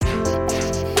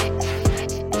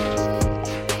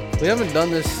We haven't done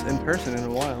this in person in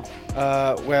a while.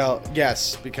 Well,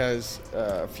 yes, because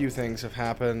a few things have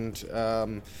happened.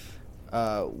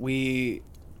 We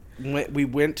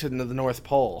went to the North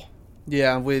Pole.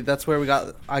 Yeah, that's where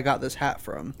I got this hat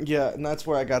from. Yeah, and that's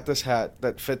where I got this hat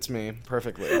that fits me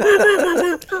perfectly.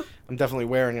 I'm definitely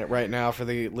wearing it right now for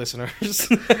the listeners.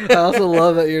 I also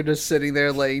love that you're just sitting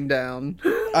there laying down.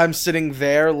 I'm sitting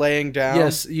there laying down.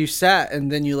 Yes, you sat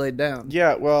and then you laid down.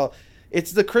 Yeah, well,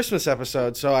 it's the Christmas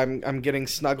episode, so I'm getting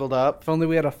snuggled up. If only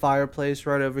we had a fireplace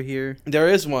right over here. There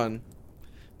is one.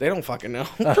 They don't fucking know.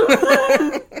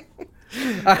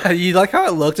 You like how I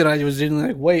looked and I was doing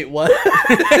like, wait, what?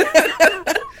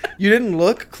 You didn't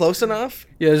look close enough?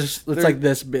 Yeah, it's like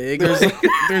this big.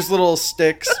 There's little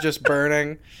sticks just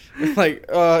burning. Like,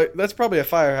 that's probably a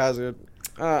fire hazard.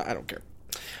 I don't care.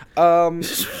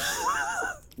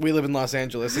 We live in Los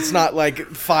Angeles. It's not like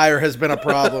fire has been a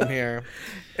problem here.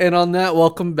 And on that,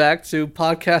 welcome back to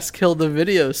Podcast Kill the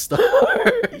Video Star.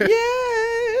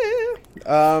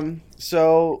 Yeah.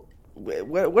 So,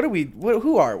 what are we?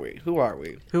 Who are we? Who are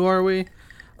we?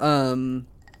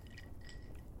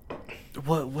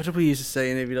 What did we used to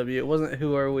say in AVW? It wasn't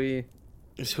who are we?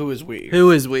 It's who is we? Who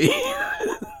is we?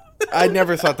 I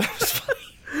never thought that was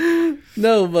funny.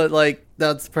 No, but like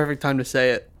that's the perfect time to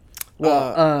say it.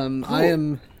 Well,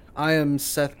 cool. I am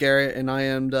Seth Garrett, and I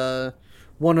am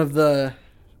one of the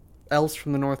elves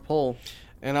from the North Pole.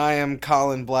 And I am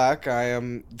Colin Black. I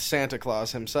am Santa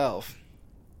Claus himself.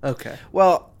 Okay.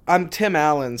 Well, I'm Tim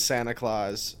Allen's Santa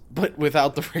Claus, but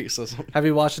without the racism. Have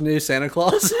you watched the new Santa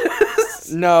Claus?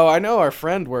 No, I know our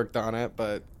friend worked on it,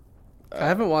 but I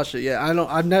haven't watched it yet.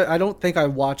 I don't think I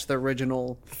watched the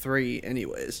original 3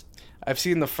 anyways. I've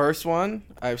seen the first one,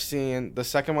 I've seen the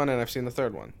second one, and I've seen the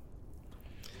third one.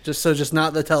 Just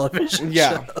not the television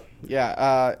show.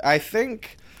 Yeah. I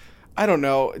think, I don't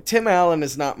know, Tim Allen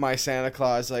is not my Santa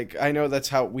Claus. Like, I know that's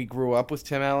how we grew up with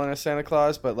Tim Allen as Santa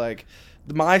Claus, but like,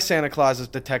 my Santa Claus is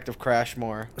Detective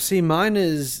Crashmore. See, mine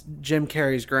is Jim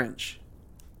Carrey's Grinch.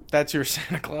 That's your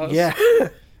Santa Claus? Yeah.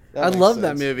 I love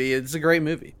that movie. It's a great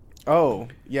movie. Oh,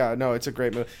 yeah, no, it's a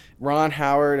great movie. Ron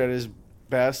Howard at his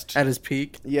best. At his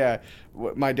peak. Yeah.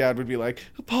 My dad would be like,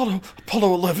 Apollo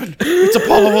 11. It's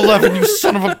Apollo 11, you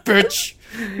son of a bitch.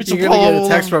 It's You're Apollo going to get a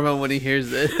text 11. from him when he hears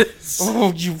this.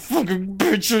 Oh, you fucking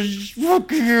bitch.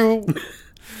 Fuck you.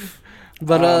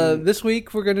 But this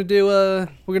week we're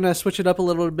gonna switch it up a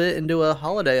little bit and do a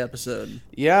holiday episode.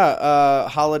 Yeah,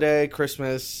 holiday,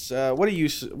 Christmas. What do you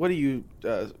celebrate?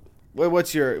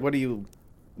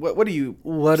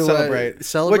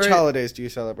 Which holidays do you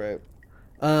celebrate?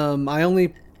 I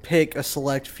only pick a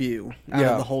select few out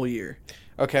of the whole year.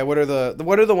 Okay, what are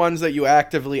the ones that you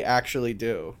actively actually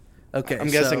do? Okay,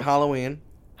 I'm guessing Halloween.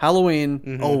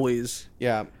 Halloween, always.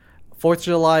 Yeah. 4th of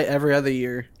July every other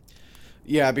year.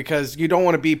 Yeah, because you don't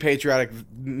want to be patriotic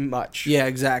much. Yeah,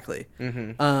 exactly.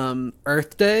 Mm-hmm.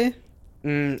 Earth Day.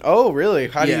 Oh, really?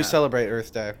 How do you celebrate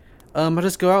Earth Day? I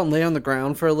just go out and lay on the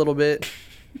ground for a little bit.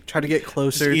 Try to get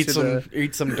closer eat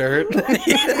some dirt.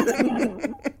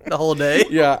 The whole day.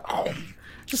 Yeah.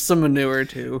 Just some manure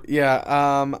too.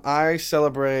 Yeah. I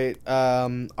celebrate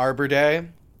Arbor Day.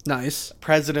 Nice.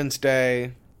 President's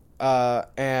Day,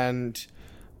 and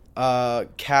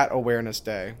Cat Awareness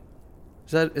Day.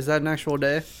 Is that an actual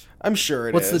day? I'm sure it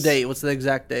is. What's the date? What's the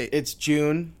exact date? It's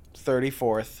June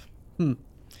 34th.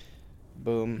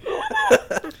 Boom.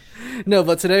 No,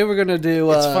 but today we're going to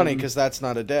do... It's funny because that's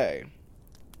not a day.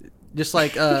 Just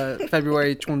like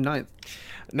February 29th.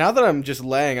 Now that I'm just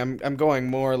laying, I'm going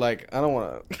more like, I don't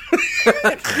want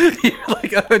to... You're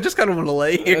like, I just kind of want to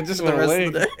lay here just for the rest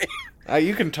of the day.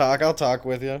 You can talk. I'll talk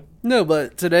with you. No,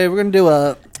 but today we're going to do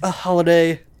a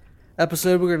holiday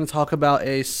episode. We're going to talk about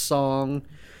a song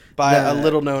by a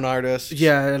little-known artist.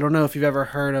 Yeah, I don't know if you've ever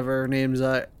heard of her. Her name's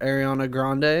Ariana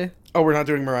Grande. Oh, we're not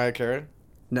doing Mariah Carey?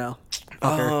 No.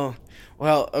 Fuck her.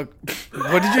 Well,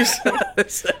 what did you say? I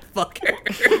said fuck her.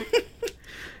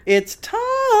 It's time.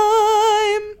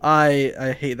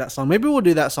 I hate that song. Maybe we'll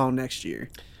do that song next year.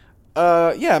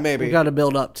 Yeah, maybe. We got to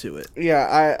build up to it.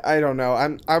 Yeah, I don't know.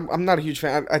 I'm not a huge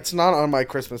fan. It's not on my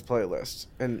Christmas playlist,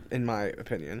 in my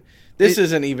opinion. This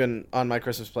isn't even on my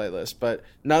Christmas playlist, but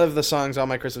none of the songs on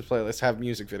my Christmas playlist have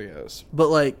music videos. But,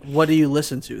 like, what do you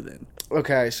listen to then?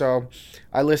 Okay, so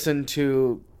I listen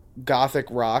to gothic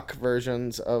rock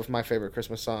versions of my favorite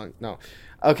Christmas song. No.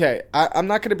 Okay, I'm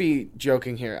not going to be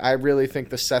joking here. I really think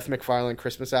the Seth MacFarlane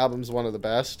Christmas album is one of the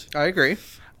best. I agree.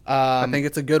 I think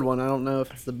it's a good one. I don't know if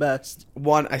it's the best.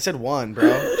 I said one,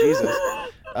 bro. Jesus.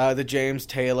 The James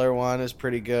Taylor one is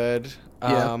pretty good.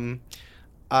 Yeah.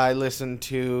 I listen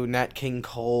to Nat King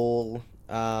Cole.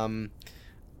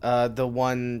 the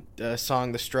one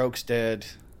song the Strokes did.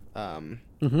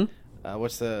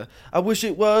 What's the I Wish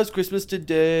It Was Christmas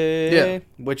Today,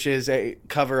 which is a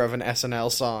cover of an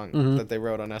SNL song that they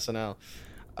wrote on SNL.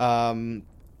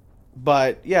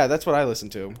 But yeah, that's what I listen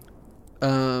to.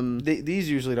 These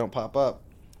usually don't pop up.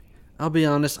 I'll be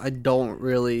honest, I don't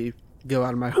really go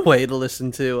out of my way to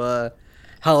listen to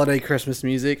holiday Christmas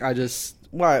music. I just...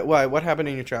 Why? What happened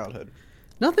in your childhood?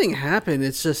 Nothing happened.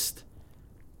 It's just...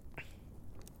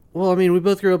 Well, I mean, we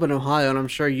both grew up in Ohio, and I'm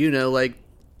sure you know, like,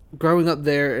 growing up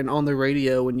there and on the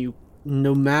radio, when you...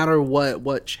 No matter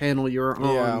what channel you were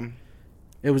on,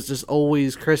 it was just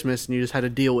always Christmas, and you just had to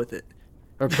deal with it.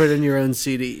 Or put in your own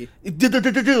CD.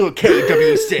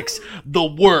 KW6, the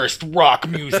worst rock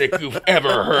music you've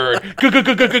ever heard.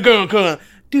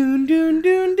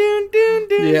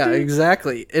 Yeah,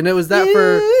 exactly. And it was that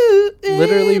for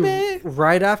literally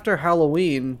right after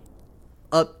Halloween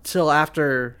up till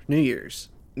after New Year's.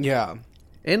 Yeah.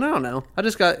 And I don't know. I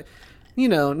just got,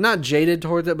 not jaded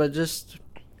towards it, but just,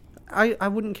 I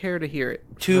wouldn't care to hear it.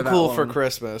 Too cool for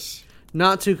Christmas.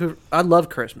 Not too. I love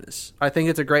Christmas. I think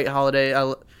it's a great holiday.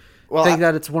 I think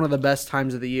that it's one of the best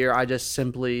times of the year. I just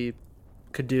simply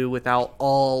could do without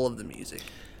all of the music.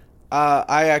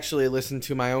 I actually listened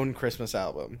to my own Christmas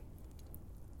album.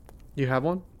 You have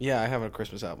one? Yeah, I have a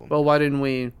Christmas album. Well, why didn't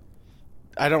we?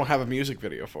 I don't have a music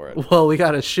video for it. Well, we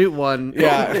got to shoot one.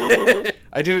 Yeah.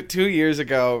 I did it 2 years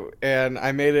ago, and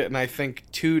I made it in, I think,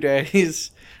 2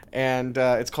 days. And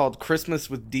it's called Christmas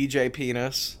with DJ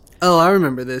Penis. Oh, I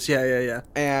remember this. Yeah.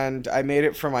 And I made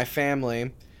it for my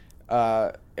family,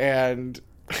 and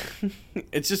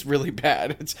it's just really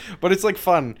bad. But it's like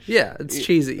fun. Yeah, it's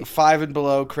cheesy. 5 and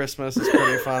Below Christmas is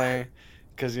pretty funny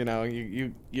because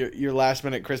your last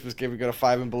minute Christmas gift, you go to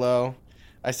 5 and Below.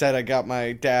 I said I got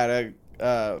my dad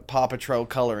a Paw Patrol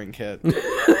coloring kit.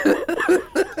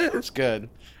 It's good.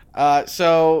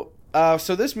 So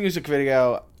this music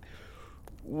video.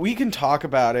 We can talk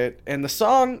about it, and the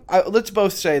song, let's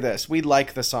both say this. We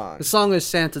like the song. The song is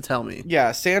Santa Tell Me.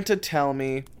 Yeah, Santa Tell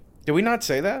Me. Did we not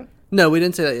say that? No, we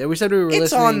didn't say that yet. We said we were listening to...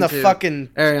 It's on the fucking...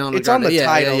 Ariana it's on the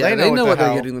title. Yeah. They know what the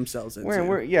they're getting themselves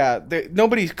into.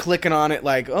 Nobody's clicking on it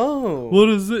like, oh... What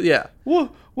is it? Yeah.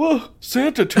 Whoa,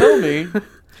 Santa Tell Me.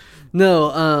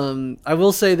 No, I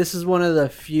will say this is one of the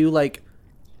few,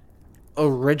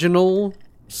 original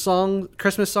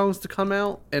Christmas songs to come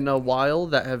out in a while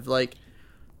that have,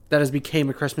 that has became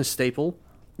a Christmas staple.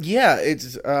 Yeah,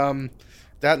 it's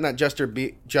that not Juster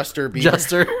Beeben. Juster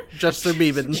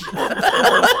Beeben.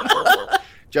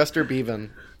 Juster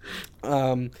Beeben.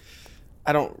 I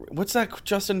don't. What's that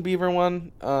Justin Bieber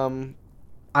one?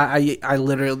 I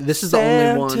literally. This is the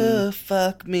only one. Santa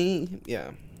fuck me.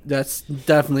 Yeah. That's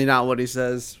definitely not what he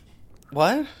says.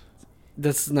 What?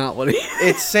 That's not what he.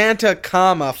 It's Santa,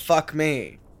 fuck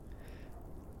me.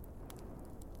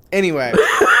 Anyway,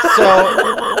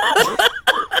 so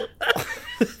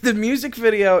the music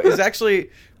video is actually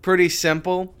pretty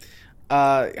simple.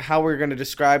 How we're going to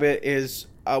describe it is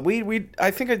I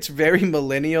think it's very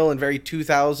millennial and very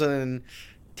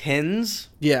 2010s.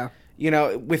 Yeah.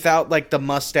 Without the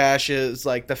mustaches,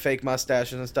 the fake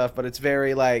mustaches and stuff, but it's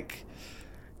very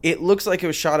it looks like it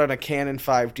was shot on a Canon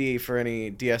 5D for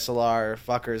any DSLR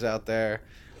fuckers out there.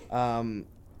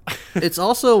 It's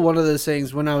also one of those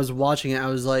things, when I was watching it, I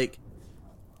was like,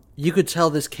 you could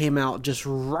tell this came out just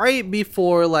right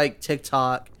before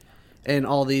TikTok and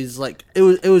all these it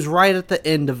was right at the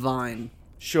end of Vine.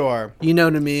 Sure. You know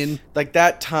what I mean?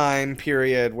 That time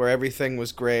period where everything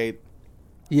was great.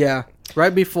 Yeah.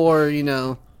 Right before,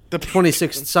 the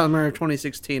summer of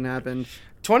 2016 happened.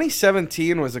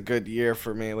 2017 was a good year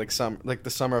for me, the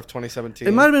summer of 2017.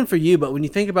 It might have been for you, but when you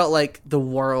think about the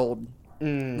world,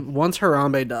 once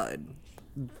Harambe died,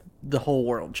 the whole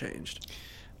world changed.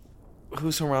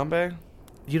 Who's Harambe?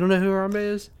 You don't know who Harambe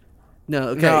is? No.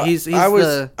 Okay, no, he's I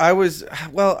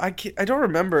don't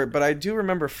remember it, but I do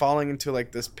remember falling into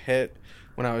this pit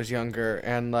when I was younger,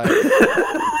 and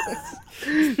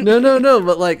No,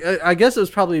 but I guess it was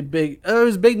probably big. It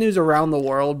was big news around the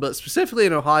world, but specifically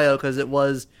in Ohio because it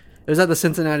was at the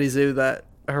Cincinnati Zoo that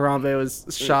Harambe was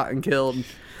shot and killed.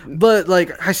 But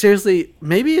I seriously,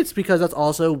 maybe it's because that's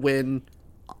also when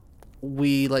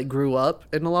we grew up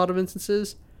in a lot of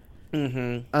instances.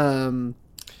 Mm-hmm.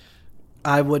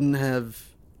 I wouldn't have.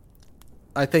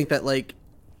 I think that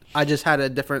I just had a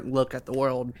different look at the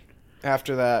world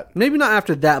after that. Maybe not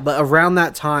after that, but around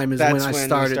that time is when I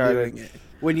started doing it.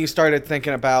 When you started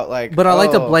thinking about But I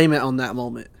like to blame it on that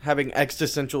moment. Having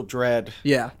existential dread.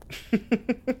 Yeah.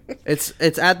 It's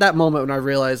at that moment when I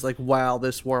realized wow,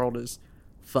 this world is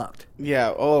fucked.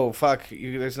 Yeah. Oh fuck.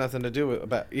 There's nothing to do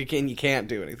about. You can't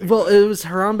do anything. Well, it was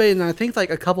Harambe, and I think like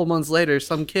a couple months later,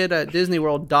 some kid at Disney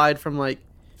World died from like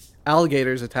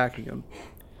alligators attacking him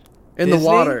in Disney? the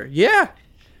water. Yeah,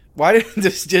 Why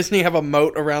does Disney have a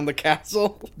moat around the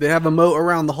castle they have a moat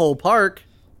around the whole park.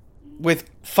 with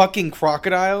fucking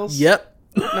crocodiles? Yep.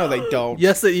 No, they don't.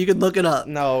 Yes, you can look it up.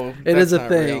 No, It is a that's not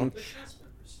thing. real.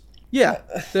 Yeah,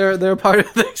 they're part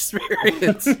of the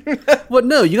experience. Well,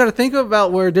 no, you got to think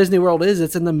about where Disney World is.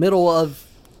 It's in the middle of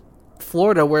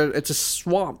Florida, where it's a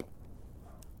swamp.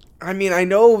 I mean, I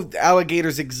know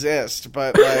alligators exist,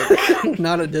 but like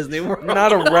Not at Disney World.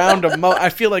 not around a moat. I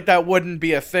feel like that wouldn't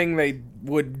be a thing they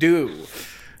would do.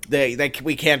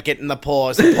 We can't get in the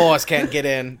paws. The paws can't get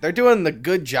in. They're doing the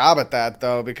good job at that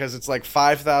though, because it's like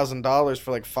 $5,000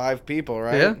 for like 5 people,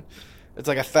 right? Yeah. It's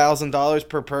like $1,000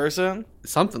 per person.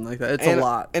 Something like that. It's a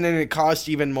lot. And then it costs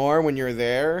even more when you're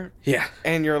there. Yeah.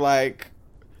 And you're like,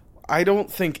 I don't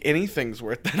think anything's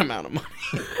worth that amount of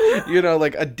money. You know,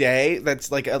 like a day that's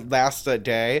like lasts a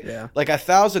day. Yeah. Like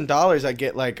 $1,000, I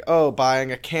get like,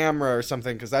 buying a camera or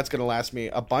something because that's gonna last me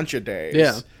a bunch of days.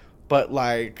 Yeah. But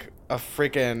like a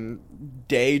freaking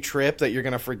day trip that you're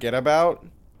gonna forget about.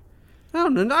 I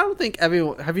don't know. I don't think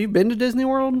everyone. Have you been to Disney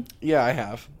World? Yeah, I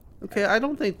have. Okay, I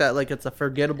don't think that like it's a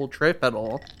forgettable trip at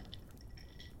all.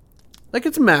 Like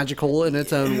it's magical in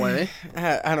its own way.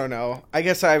 I don't know. I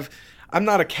guess I'm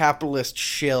not a capitalist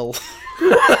shill.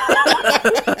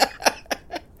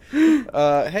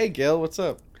 Hey Gil, what's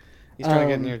up? He's trying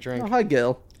to get in your drink. Oh, hi,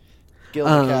 Gil. Gil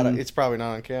the cat. It's probably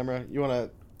not on camera. You want to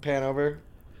pan over?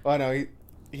 Oh no,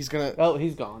 he's gonna. Oh,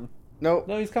 he's gone. Nope.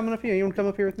 No, he's coming up here. You want to come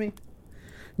up here with me?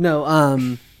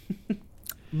 No.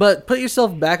 But put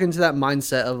yourself back into that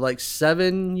mindset of like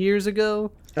 7 years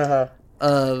ago.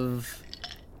 Of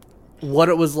what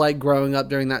it was like growing up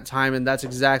during that time, and that's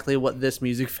exactly what this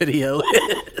music video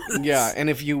is. Yeah, and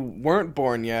if you weren't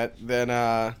born yet, then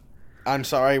I'm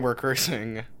sorry we're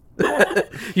cursing.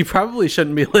 You probably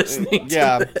shouldn't be listening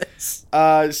to this.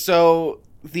 So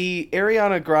the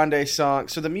Ariana Grande song,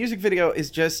 so the music video is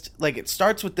just like, it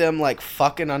starts with them like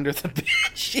fucking under the bed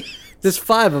sheets. There's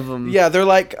 5 of them. Yeah, they're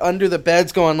like under the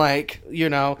beds going like, you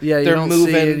know, Yeah, you they're don't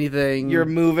moving, see anything. You're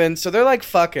moving, so they're like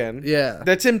fucking. Yeah.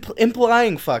 That's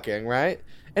implying fucking, right?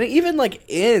 And it even like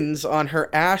ends on her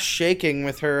ass shaking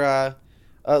with her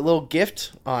a little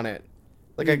gift on it.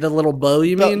 Like The little bow,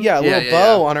 you mean? Yeah, a little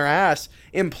bow on her ass,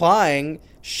 implying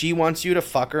she wants you to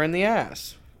fuck her in the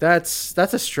ass. That's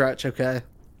a stretch, okay?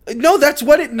 No, that's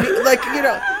what it like. You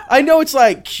know, I know it's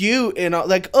like cute and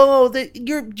like,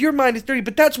 your mind is dirty,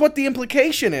 but that's what the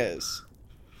implication is.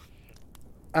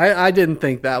 I didn't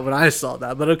think that when I saw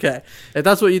that, but okay. If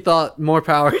that's what you thought, more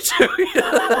power to you.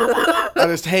 I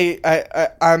just hate.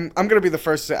 I'm gonna be the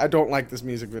first to say I don't like this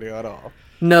music video at all.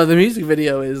 No, the music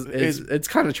video is it's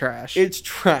kind of trash. It's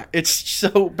It's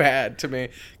so bad to me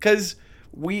because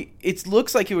it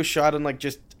looks like it was shot in like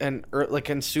just an like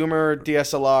consumer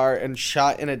DSLR and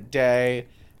shot in a day,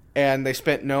 and they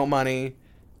spent no money.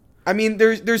 I mean,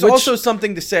 there's also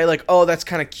something to say like, oh, that's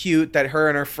kind of cute that her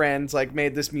and her friends like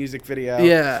made this music video.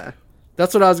 Yeah,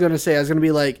 that's what I was gonna say. I was gonna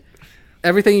be like,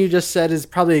 everything you just said is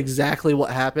probably exactly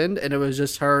what happened, and it was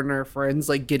just her and her friends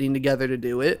like getting together to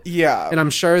do it. Yeah, and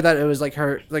I'm sure that it was like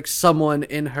her, like someone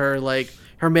in her, like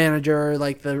her manager,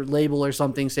 like the label or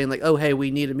something, saying like, "Oh, hey,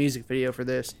 we need a music video for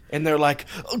this." And they're like,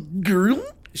 oh, "Girl,"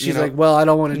 she's like, "Well, I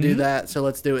don't want to do that, so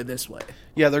let's do it this way."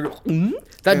 Yeah, they're.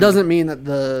 That doesn't mean that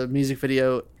the music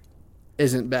video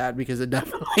isn't bad, because it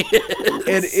definitely is.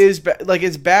 It is like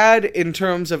it's bad in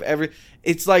terms of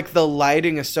it's like the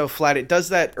lighting is so flat. It does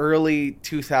that early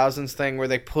 2000s thing where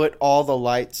they put all the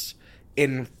lights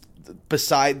in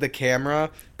beside the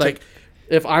camera. Like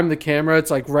if I'm the camera,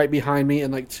 it's like right behind me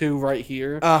and like 2 right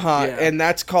here. Yeah. And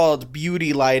that's called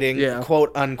beauty lighting,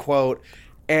 quote unquote.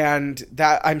 And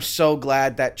that I'm so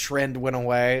glad that trend went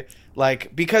away.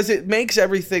 Like, because it makes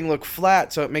everything look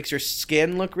flat, so it makes your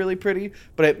skin look really pretty,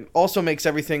 but it also makes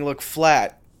everything look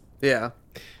flat. Yeah.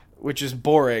 Which is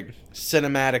boring,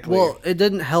 cinematically. Well, it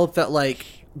didn't help that, like,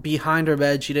 behind her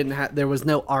bed, there was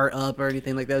no art up or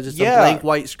anything like that. It was just a blank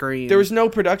white screen. There was no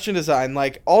production design.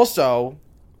 Like, also,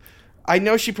 I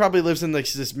know she probably lives in,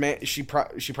 like, this she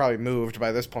probably moved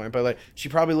by this point, but, like, she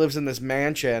probably lives in this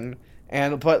mansion,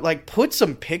 but, like, put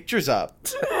some pictures up.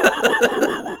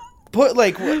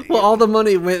 Well, all the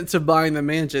money went to buying the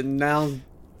mansion. Now,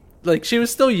 like, she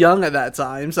was still young at that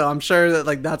time, so I'm sure that,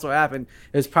 like, that's what happened.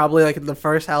 It was probably, like, the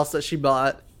first house that she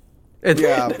bought. And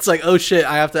then it's like, oh, shit,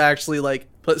 I have to actually, like,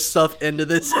 put stuff into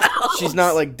this house. She's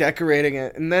not, like, decorating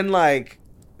it. And then, like,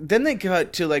 then they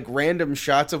cut to like random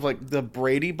shots of like the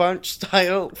Brady Bunch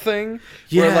style thing,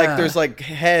 where like there's like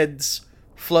heads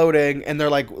floating and they're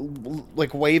like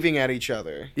waving at each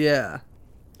other. Yeah.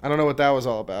 I don't know what that was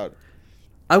all about.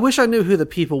 I wish I knew who the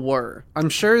people were. I'm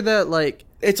sure that like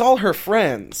it's all her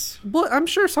friends. Well, I'm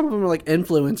sure some of them are like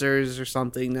influencers or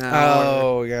something now.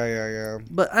 Oh, yeah.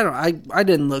 But I don't. I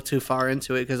didn't look too far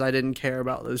into it because I didn't care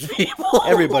about those people.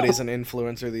 Everybody's an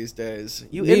influencer these days.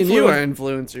 You are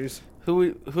influencers.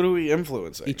 Who do we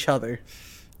influence? Each other.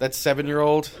 That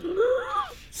 7-year-old.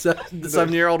 So, the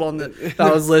 7-year-old on that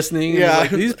was listening. Yeah,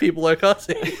 was like, these people are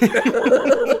cussing.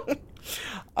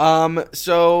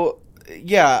 So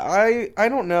yeah, I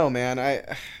don't know, man.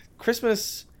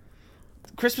 Christmas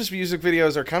music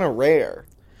videos are kind of rare.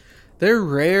 They're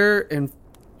rare and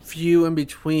few in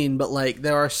between, but like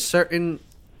there are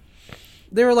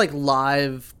like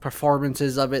live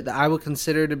performances of it that I would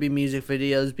consider to be music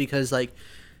videos because like,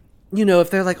 you know, if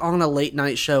they're like on a late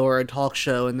night show or a talk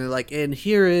show and they're like, and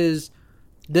here is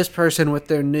this person with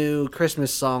their new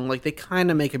Christmas song, like they kind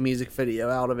of make a music video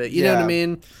out of it. You know what I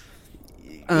mean?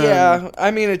 Yeah,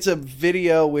 I mean, it's a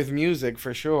video with music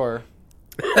for sure.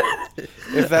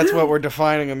 If that's what we're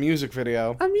defining a music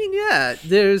video. I mean, yeah,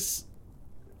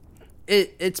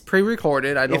 it's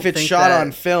pre-recorded. I don't if it's think shot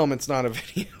on film, it's not a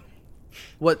video.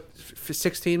 What,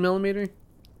 16 millimeter?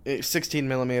 16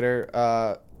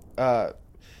 millimeter.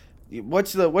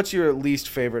 What's your least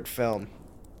favorite film?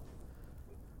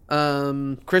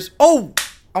 Oh,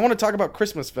 I want to talk about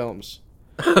Christmas films.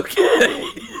 Okay.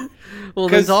 Well,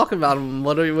 then talk about them.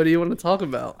 What do you want to talk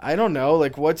about? I don't know.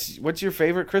 Like, what's your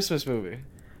favorite Christmas movie?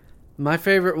 My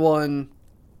favorite one,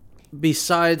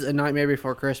 besides A Nightmare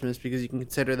Before Christmas, because you can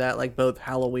consider that like both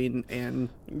Halloween and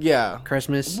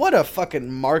Christmas. What a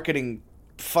fucking marketing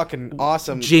fucking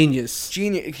awesome genius.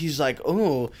 He's like,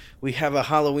 oh, we have a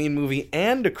Halloween movie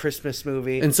and a Christmas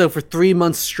movie, and so for 3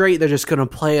 months straight they're just gonna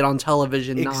play it on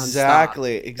television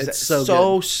exactly. It's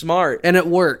so smart, and it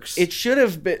works. It should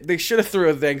have been, they should have threw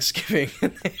a Thanksgiving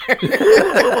in there.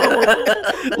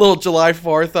 Little July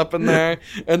 4th up in there,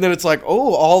 and then it's like,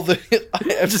 oh, all the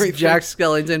just Jack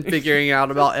Skellington figuring out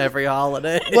about every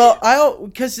holiday. Well,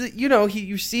 because you know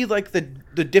you see like the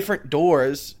different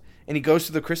doors. And he goes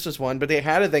to the Christmas one, but they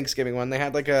had a Thanksgiving one. They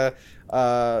had like a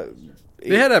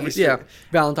they had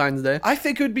Valentine's Day. I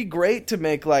think it would be great to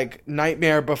make like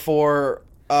Nightmare Before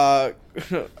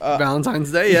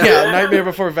Valentine's Day. Yeah, Nightmare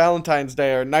Before Valentine's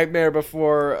Day or Nightmare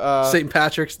Before St.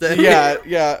 Patrick's Day.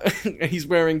 Yeah. He's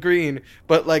wearing green,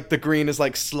 but like the green is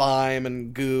like slime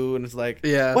and goo, and it's like,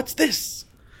 what's this?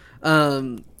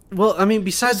 Well, I mean,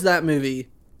 besides that movie,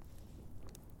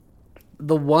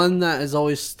 the one that has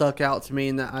always stuck out to me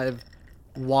and that I've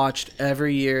watched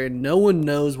every year and no one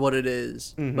knows what it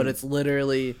is, but it's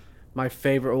literally my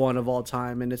favorite one of all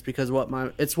time, and it's because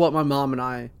it's what my mom and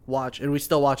I watch, and we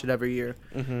still watch it every year.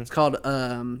 It's called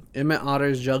Emmett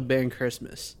Otter's Jug Band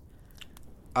Christmas.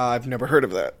 I've never heard of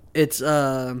that. It's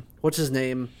what's his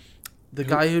name? The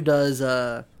guy who does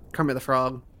Kermit the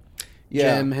Frog.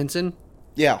 Jim Henson.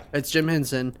 Yeah. It's Jim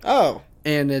Henson. Oh.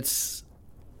 And it's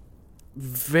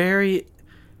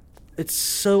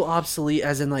so obsolete,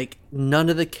 as in like none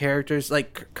of the characters,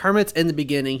 like Kermit's in the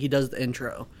beginning, he does the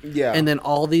intro, and then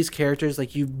all these characters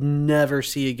like you never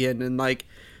see again in like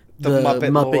the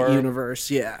Muppet universe,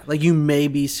 like you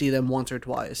maybe see them once or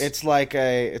twice. It's like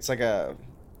a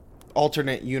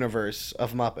alternate universe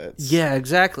of Muppets. Yeah,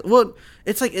 exactly. Well,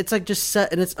 it's like just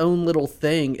set in its own little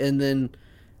thing, and then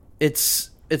it's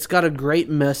got a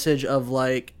great message of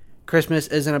like Christmas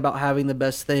isn't about having the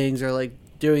best things or like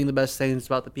doing the best things. It's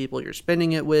about the people you're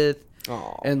spending it with.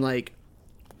 Aww. And like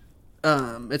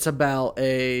it's about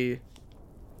a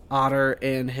otter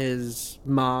and his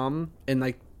mom, and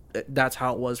like that's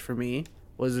how it was for me.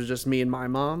 Was it just me and my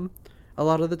mom a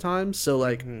lot of the time? So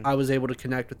like I was able to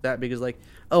connect with that because like,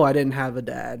 oh, I didn't have a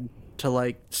dad to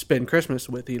like spend Christmas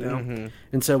with, you know.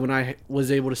 And so when I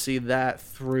was able to see that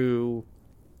through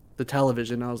the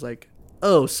television, I was like,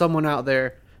 oh, someone out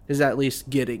there is at least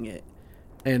getting it.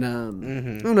 And I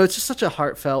don't know, it's just such a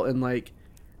heartfelt and like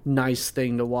nice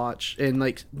thing to watch, and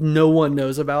like no one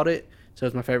knows about it, so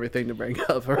it's my favorite thing to bring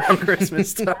up around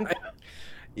Christmas time.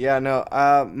 Yeah, no,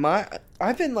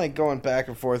 I've been like going back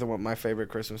and forth on what my favorite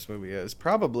Christmas movie is.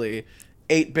 Probably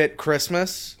 8-Bit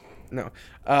Christmas. No,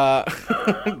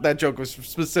 that joke was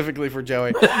specifically for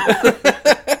Joey.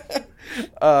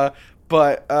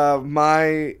 But I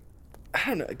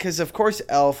don't know, because of course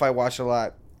Elf I watched a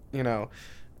lot, you know,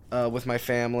 with my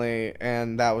family,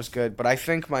 and that was good. But I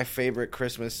think my favorite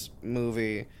Christmas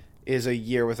movie is A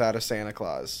Year Without a Santa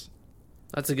Claus.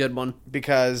 That's a good one.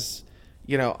 Because,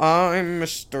 I'm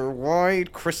Mr.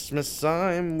 White Christmas,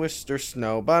 I'm Mr.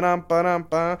 Snow, ba-dum, ba-dum,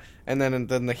 ba. And then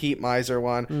the Heat Miser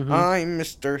one, I'm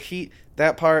Mr. Heat,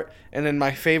 that part. And then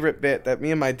my favorite bit that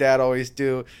me and my dad always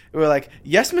do, we're like,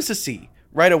 yes, Mrs. C,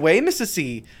 right away, Mrs.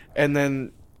 C. And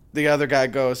then the other guy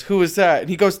goes, who is that? And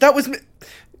he goes, that was me.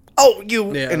 Oh,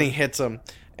 you. Yeah. And he hits him.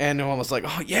 And I'm almost like,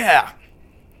 oh, yeah.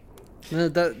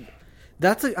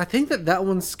 I think that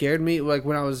one scared me like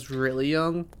when I was really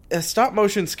young. Stop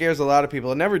motion scares a lot of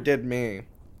people. It never did me.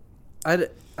 I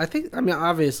mean,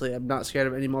 obviously I'm not scared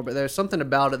of it anymore, but there's something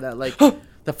about it that like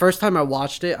the first time I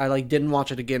watched it, I like didn't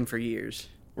watch it again for years.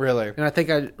 Really? And I think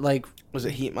I like... Was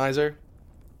it Heat Miser?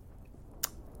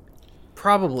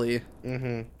 Probably.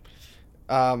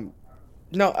 Mm-hmm.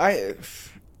 No,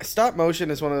 stop motion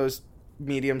is one of those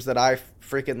mediums that I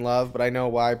freaking love, but I know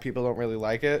why people don't really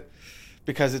like it.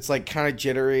 Because it's like kind of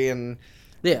jittery and...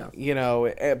 Yeah.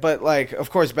 But like, of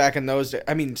course, back in those days,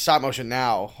 I mean, stop motion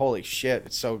now, holy shit,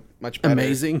 it's so much better.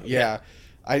 Amazing. Yeah.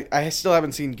 I still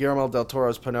haven't seen Guillermo del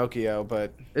Toro's Pinocchio,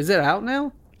 but... Is it out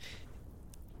now?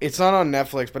 It's not on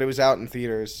Netflix, but it was out in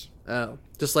theaters. Oh.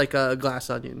 Just like a Glass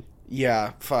Onion.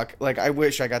 Yeah, fuck. Like, I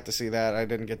wish I got to see that. I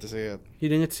didn't get to see it. You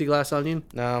didn't get to see Glass Onion?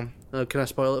 No. Can I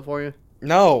spoil it for you?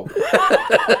 No.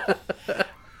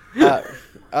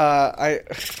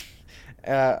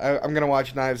 I'm gonna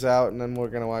watch Knives Out, and then we're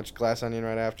gonna watch Glass Onion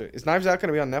right after. Is Knives Out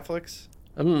gonna be on Netflix?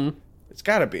 It's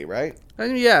gotta be, right? I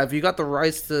mean, yeah, if you got the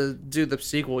rights to do the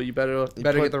sequel, you better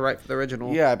get the right for the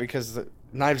original. Yeah, because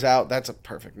Knives Out, that's a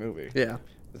perfect movie. Yeah.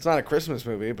 It's not a Christmas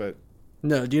movie, but...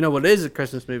 No, do you know what is a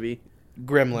Christmas movie?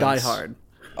 Gremlins. Die Hard.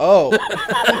 Oh.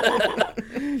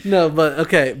 No, but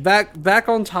okay, back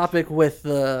on topic with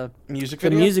the music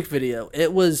video? The music video.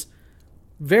 It was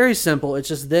very simple. It's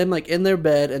just them like in their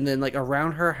bed and then like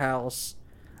around her house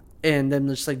and then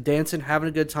just like dancing, having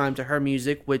a good time to her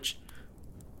music, which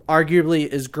arguably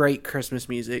is great Christmas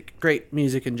music, great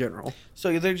music in general.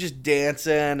 So they're just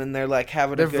dancing and they're like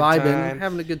having a good time. They're vibing,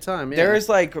 having a good time. Yeah. There's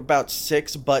like about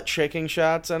 6 butt shaking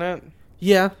shots in it.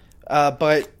 Yeah.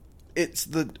 But it's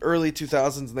the early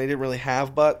 2000s and they didn't really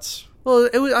have butts. Well,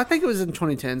 I think it was in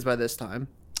 2010s by this time.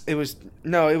 It was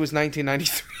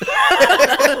 1993.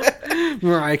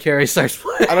 Mariah Carey starts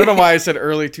playing. I don't know why I said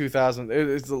early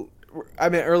 2000s. I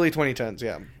mean early 2010s,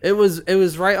 yeah. It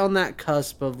was right on that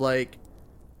cusp of like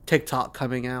TikTok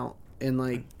coming out and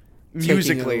like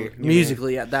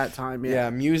musically at that time, yeah. Yeah,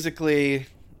 music.ly.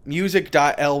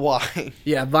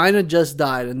 Yeah, Vine had just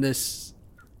died and this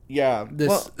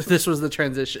was the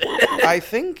transition. I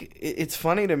think it's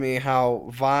funny to me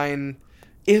how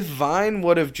if Vine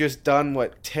would have just done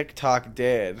what TikTok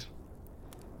did,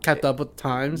 kept up with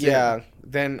times,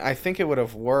 then I think it would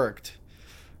have worked.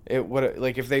 It would,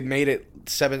 like, if they made it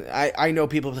 7. I know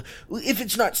people, if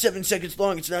it's not 7 seconds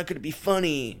long, it's not going to be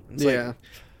funny. It's like,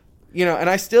 and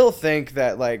I still think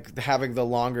that like having the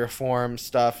longer form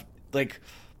stuff, like,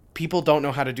 people don't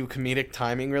know how to do comedic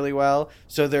timing really well,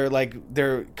 so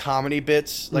their comedy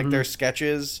bits, like their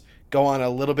sketches, go on a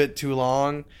little bit too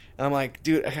long. And I'm like,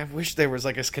 dude, I wish there was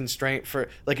like a constraint for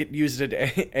like it used an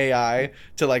AI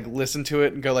to like listen to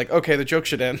it and go like, okay, the joke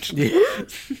should end.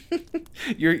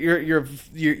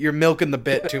 You're milking the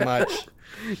bit too much.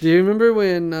 Do you remember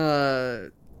when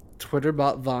Twitter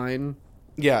bought Vine?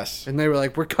 Yes. And they were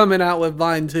like, we're coming out with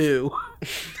Vine 2.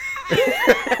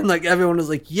 And like everyone was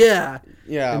like, yeah.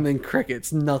 And then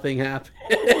crickets, nothing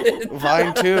happened.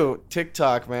 Vine 2,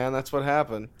 TikTok, man, that's what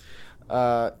happened.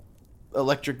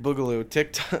 Electric Boogaloo,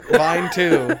 TikTok, Vine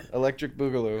 2, Electric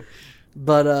Boogaloo.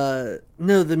 But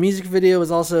no, the music video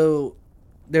was also,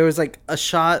 there was like a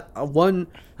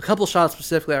couple shots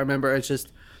specifically I remember. It's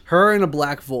just her in a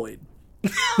black void.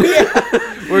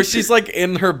 Where she's like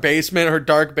in her basement, her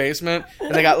dark basement,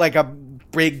 and they got like a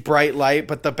big bright light,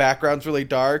 but the background's really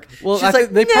dark. Well, she's like,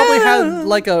 they probably had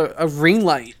like a ring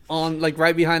light on like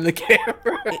right behind the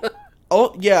camera.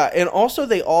 Oh yeah, and also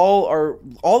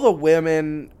all the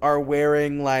women are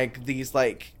wearing like these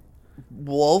like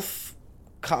wolf,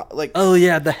 like, oh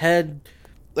yeah, the head,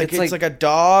 like it's like a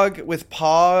dog with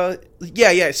paw.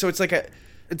 Yeah. So it's a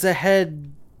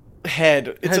head.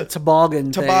 It's a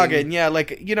toboggan. Yeah,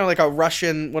 like like a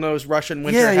Russian, one of those Russian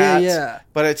winter hats. Yeah.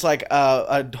 But it's like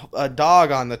a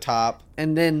dog on the top,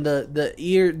 and then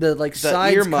the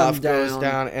sides earmuff goes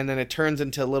down, and then it turns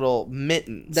into little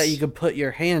mittens that you could put your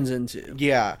hands into.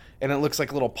 Yeah, and it looks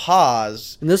like little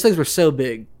paws. And those things were so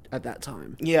big at that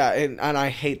time. Yeah, and I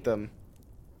hate them.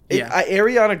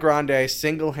 Ariana Grande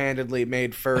single-handedly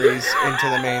made furries into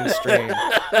the mainstream,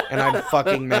 and I'm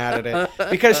fucking mad at it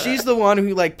because she's the one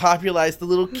who like popularized the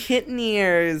little kitten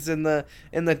ears and the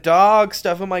dog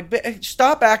stuff. I'm like,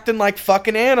 stop acting like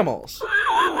fucking animals.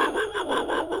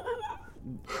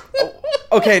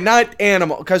 Okay, not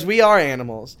animal, because we are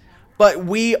animals, but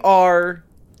we are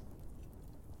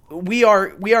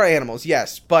animals,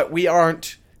 yes, but we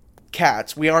aren't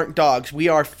cats. We aren't dogs. We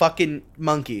are fucking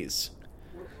monkeys.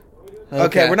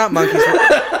 Okay, we're not monkeys.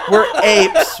 We're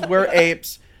apes. We're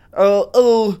apes.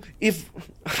 If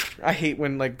I hate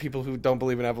when like people who don't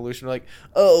believe in evolution are like,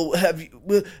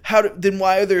 then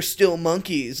why are there still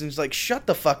monkeys? And it's like, shut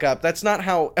the fuck up. That's not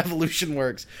how evolution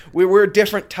works. We're a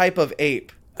different type of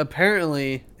ape.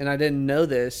 Apparently, and I didn't know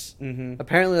this.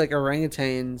 Apparently, like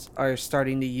orangutans are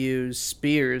starting to use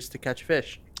spears to catch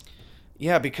fish.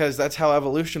 Yeah, because that's how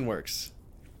evolution works.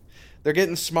 They're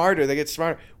getting smarter. They get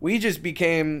smarter. We just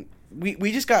became.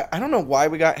 We just got, I don't know why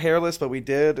we got hairless, but we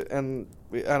did, and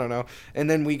I don't know. And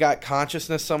then we got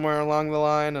consciousness somewhere along the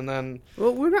line, and then...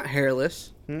 Well, we're not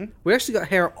hairless. We actually got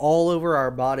hair all over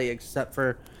our body except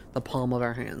for the palm of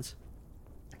our hands.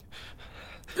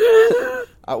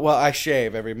 Well, I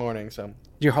shave every morning, so...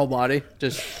 Your whole body?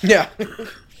 Just... Yeah.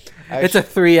 It's a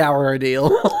 3-hour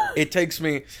ordeal. It takes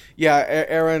me... Yeah,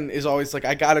 Aaron is always like,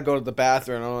 I gotta go to the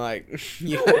bathroom. I'm like,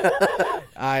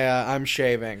 I'm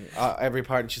shaving every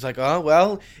part. And she's like, oh,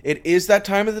 well, it is that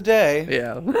time of the day.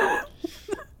 Yeah.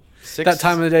 That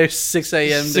time of the day, 6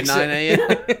 a.m. to 9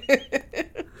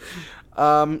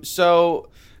 a.m. So,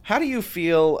 how do you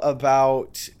feel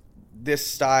about this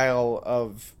style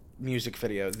of music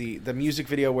video? The music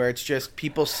video where it's just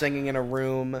people singing in a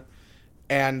room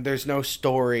and there's no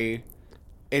story.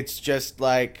 It's just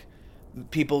like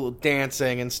people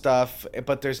dancing and stuff,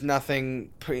 but there's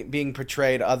nothing being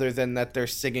portrayed other than that they're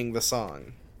singing the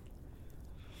song.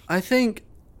 I think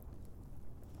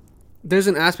there's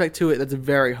an aspect to it that's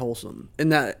very wholesome, and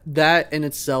that in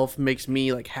itself makes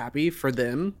me like happy for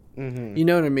them. Mm-hmm. You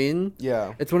know what I mean?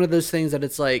 Yeah. It's one of those things that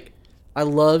it's like, I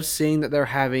love seeing that they're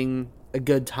having a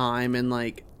good time and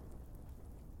like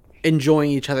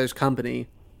enjoying each other's company.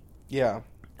 Yeah.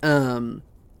 And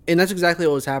that's exactly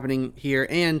what was happening here.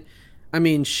 And I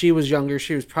mean, she was younger.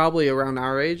 She was probably around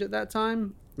our age at that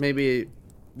time. Maybe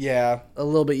a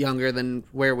little bit younger than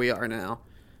where we are now.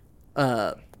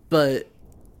 But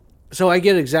so I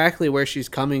get exactly where she's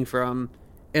coming from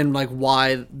and like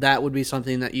why that would be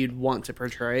something that you'd want to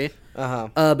portray.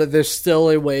 But there's still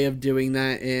a way of doing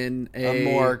that in a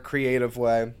more creative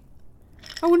way.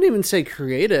 I wouldn't even say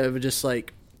creative, just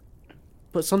like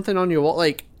put something on your wall.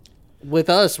 Like with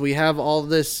us, we have all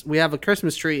this. We have a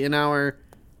Christmas tree in our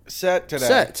set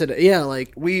today. Yeah,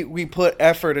 like we put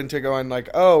effort into going like,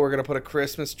 oh, we're gonna put a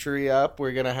Christmas tree up.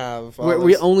 We're gonna have.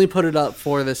 We only put it up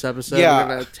for this episode. Yeah.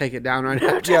 We're gonna take it down right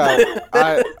after.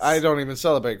 Yeah, I don't even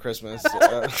celebrate Christmas.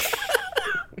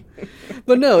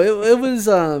 But no, it was.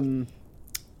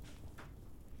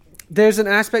 There's an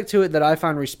aspect to it that I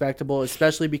find respectable,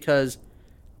 especially because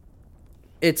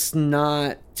it's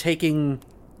not taking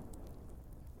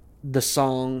the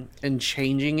song and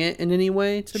changing it in any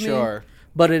way to me. Sure.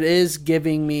 But it is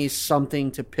giving me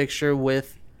something to picture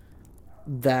with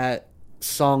that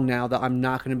song now that I'm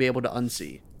not going to be able to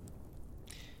unsee.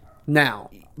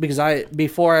 Now. Because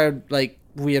before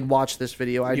we had watched this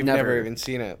video, I'd never even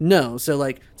seen it. No. So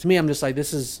like, to me, I'm just like,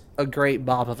 this is a great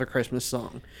bop of a Christmas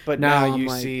song. But now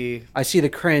I see the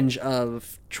cringe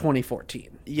of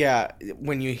 2014. Yeah.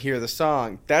 When you hear the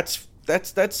song, that's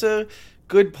a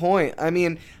good point. I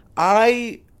mean,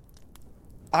 I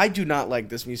do not like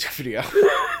this music video.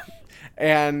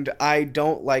 And I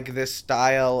don't like this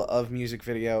style of music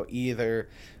video either,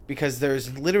 because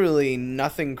there's literally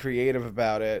nothing creative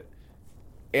about it.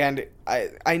 And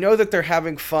I know that they're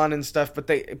having fun and stuff,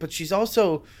 but she's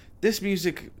also,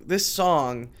 this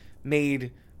song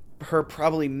made her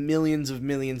probably millions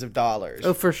of dollars.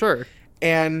 Oh, for sure.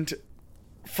 And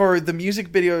for the music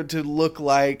video to look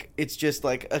like it's just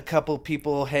like a couple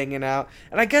people hanging out,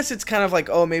 and I guess it's kind of like,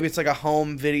 oh, maybe it's like a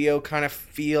home video kind of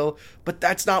feel, but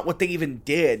that's not what they even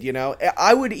did, you know?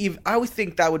 I would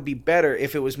think that would be better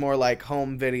if it was more like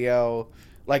home video,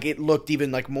 like it looked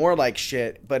even like more like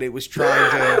shit, but it was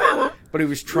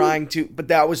trying to, but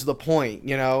that was the point,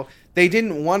 you know? They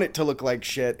didn't want it to look like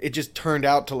shit. It just turned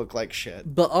out to look like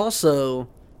shit. But also,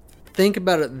 think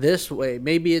about it this way.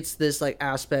 Maybe it's this like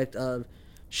aspect of,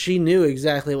 she knew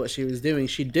exactly what she was doing.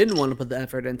 She didn't want to put the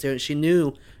effort into it. She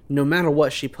knew no matter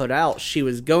what she put out, she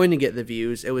was going to get the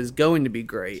views. It was going to be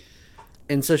great.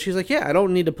 And so she's like, yeah, I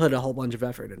don't need to put a whole bunch of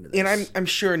effort into this. And I'm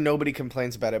sure nobody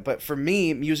complains about it. But for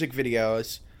me, music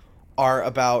videos are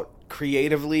about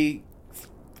creatively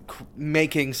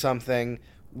making something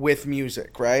with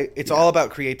music, right? It's all about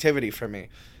creativity for me.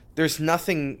 There's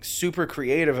nothing super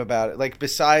creative about it. Like,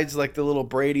 besides, like, the little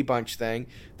Brady Bunch thing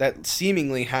that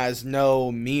seemingly has no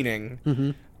meaning.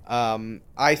 Mm-hmm.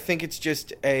 I think it's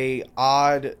just a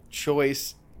odd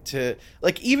choice to,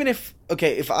 like, even if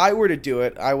I were to do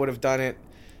it, I would have done it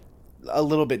a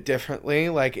little bit differently.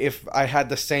 Like, if I had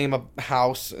the same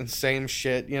house and same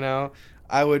shit, you know,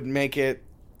 I would make it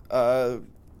tell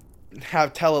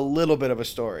a little bit of a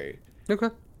story. Okay.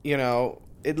 You know,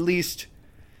 at least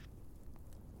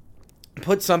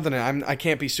put something in. I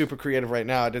can't be super creative right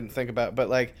now. I didn't think about it, but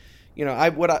like, you know,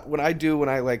 when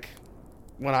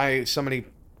somebody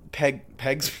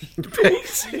pegs me.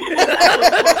 Pegs.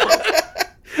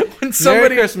 When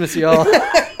somebody, Merry Christmas, y'all.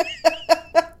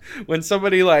 when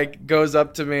somebody like goes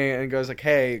up to me and goes like,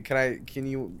 "Hey, can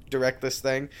you direct this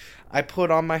thing?" I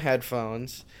put on my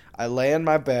headphones, I lay in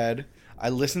my bed, I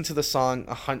listen to the song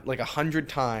 100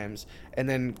 times, and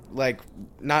then like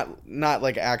not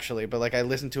like actually, but like I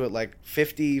listen to it like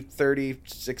 50, 30,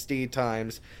 60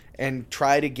 times and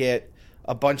try to get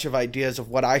a bunch of ideas of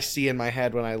what I see in my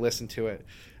head when I listen to it,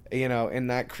 you know, in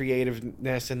that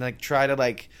creativeness, and like try to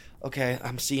like, okay,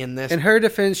 I'm seeing this. In her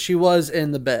defense, she was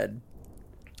in the bed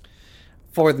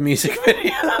for the music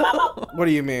video. What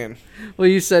do you mean? Well,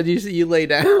 you said you lay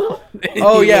down.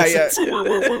 Oh, yeah.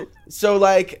 So,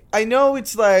 like, I know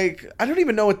it's like, I don't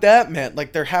even know what that meant.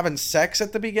 Like, they're having sex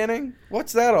at the beginning?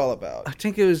 What's that all about? I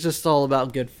think it was just all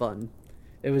about good fun.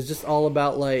 It was just all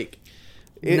about, like,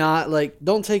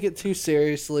 don't take it too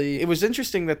seriously. It was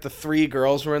interesting that the 3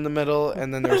 girls were in the middle,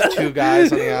 and then there's 2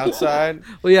 guys on the outside.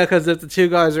 Well, yeah, because if the 2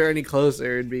 guys are any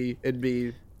closer, it'd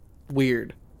be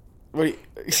weird. Wait,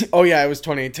 oh yeah, it was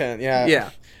 2010. Yeah, yeah.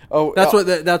 Oh, that's what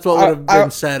would have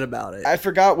been said about it. I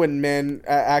forgot when men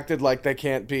acted like they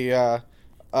can't be.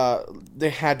 They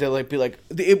had to like be like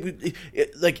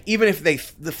like even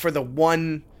if for the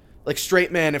one like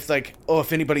straight man, if like, oh,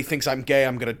 if anybody thinks I'm gay,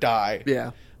 I'm gonna die.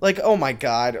 Yeah. Like, oh my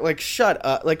god, like shut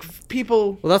up, like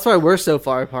people. Well, that's why we're so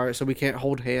far apart, so we can't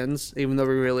hold hands, even though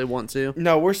we really want to.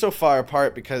 No, we're so far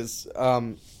apart because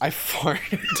I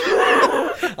farted.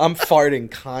 I'm farting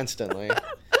constantly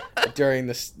during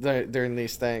these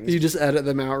things. You just edit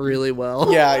them out really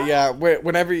well. Yeah.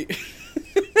 Whenever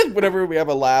we have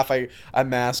a laugh, I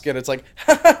mask it. It's like,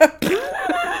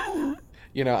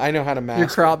 you know, I know how to mask. You're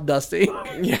crop dusting.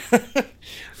 Yeah.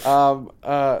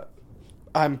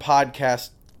 I'm podcast.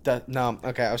 No,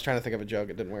 okay. I was trying to think of a joke.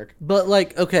 It didn't work. But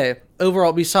like, okay,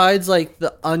 overall, besides like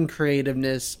the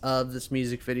uncreativeness of this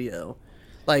music video,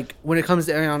 like when it comes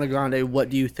to Ariana Grande, what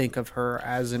do you think of her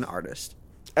as an artist?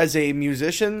 As a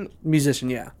musician,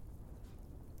 yeah,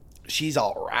 she's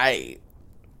all right.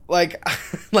 Like,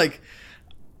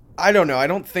 I don't know. I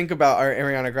don't think about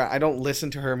Ariana Grande. I don't listen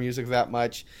to her music that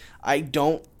much. I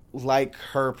don't like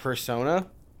her persona.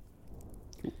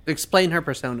 Explain her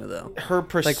persona, though.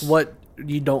 Like, what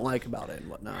you don't like about it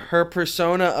and whatnot. Her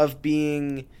persona of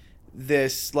being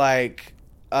this, like,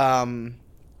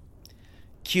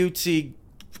 cutesy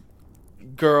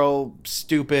girl,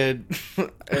 stupid.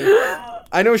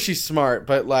 I know she's smart,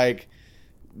 but, like,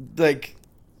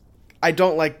 I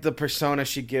don't like the persona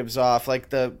she gives off.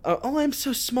 Like, oh, I'm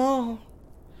so small.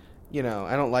 You know,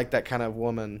 I don't like that kind of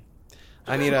woman.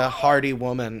 I need a hardy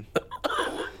woman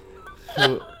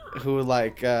who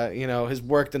like, you know, has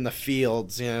worked in the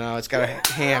fields, you know, it's got her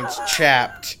hands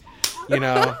chapped, you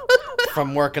know,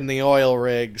 from working the oil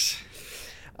rigs,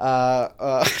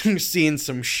 seen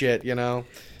some shit, you know.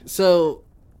 So,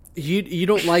 you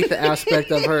don't like the aspect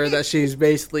of her that she's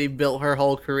basically built her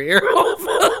whole career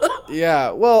off.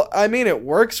 Yeah, well, I mean, it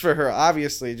works for her,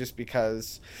 obviously, just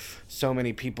because so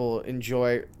many people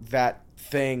enjoy that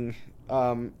thing,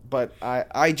 but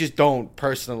I just don't,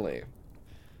 personally.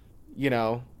 You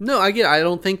know? No, I get it. I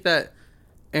don't think that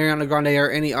Ariana Grande or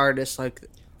any artist, like,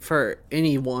 for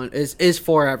anyone, is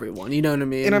for everyone. You know what I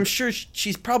mean? And I'm sure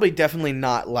she's probably definitely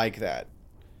not like that.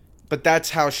 But that's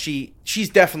how she's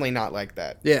definitely not like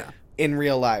that. Yeah. In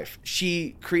real life.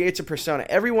 She creates a persona.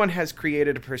 Everyone has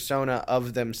created a persona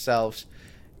of themselves,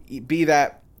 be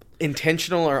that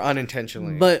intentional or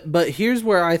unintentionally. But here's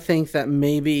where I think that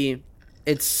maybe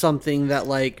it's something that,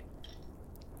 like,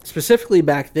 specifically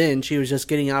back then, she was just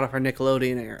getting out of her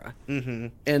Nickelodeon era. Mm-hmm.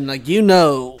 And, like, you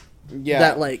know,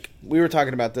 that, like... We were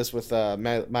talking about this with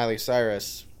Miley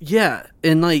Cyrus. Yeah,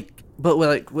 and, like, but,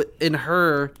 like, in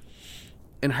her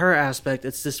aspect,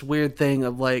 it's this weird thing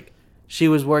of, like, she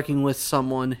was working with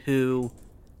someone who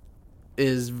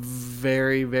is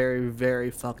very, very,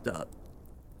 very fucked up.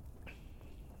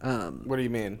 What do you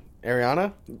mean?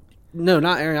 Ariana? No,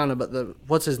 not Ariana, but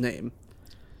what's his name?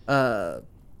 The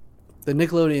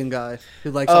Nickelodeon guy who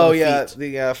likes all the feet.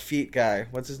 The feet guy.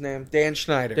 What's his name? Dan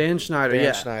Schneider. Dan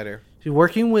Schneider. Schneider. She's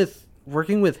working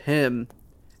with him,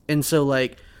 and so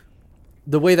like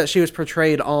the way that she was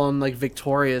portrayed on like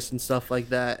Victorious and stuff like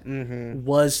that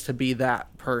was to be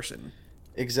that person.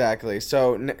 Exactly.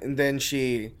 So then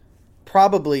she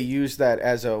probably used that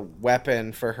as a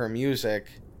weapon for her music.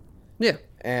 Yeah.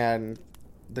 And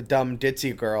the dumb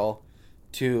ditzy girl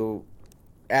to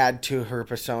add to her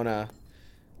persona,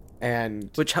 and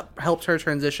which helped her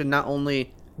transition not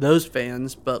only those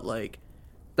fans, but like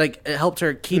it helped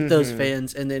her keep those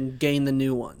fans and then gain the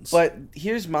new ones. But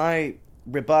here's my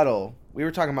rebuttal. We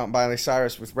were talking about Miley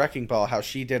Cyrus with Wrecking Ball, how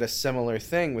she did a similar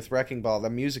thing with Wrecking Ball, the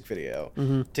music video,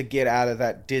 to get out of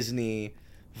that Disney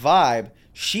vibe.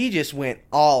 She just went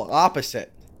all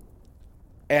opposite.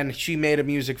 And she made a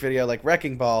music video like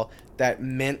Wrecking Ball that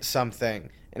meant something.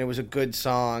 And it was a good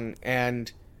song. And,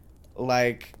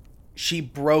 like, she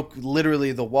broke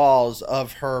literally the walls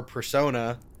of her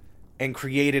persona and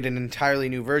created an entirely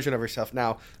new version of herself.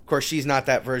 Now, of course, she's not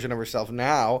that version of herself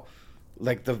now,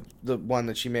 like the one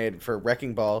that she made for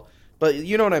Wrecking Ball. But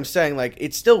you know what I'm saying? Like,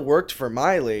 it still worked for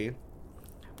Miley.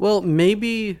 Well,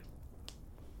 maybe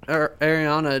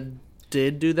Ariana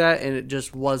did do that, and it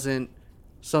just wasn't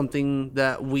something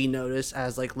that we notice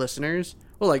as, like, listeners.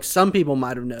 Well, like, some people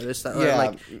might have noticed that, or,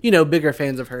 like, you know, bigger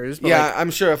fans of hers. But yeah, like,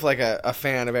 I'm sure if, like, a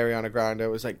fan of Ariana Grande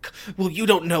was like, well, you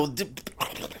don't know.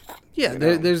 Yeah,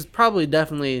 there's probably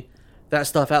definitely that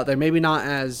stuff out there. Maybe not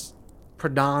as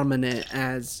predominant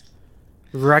as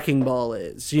Wrecking Ball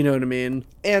is. You know what I mean?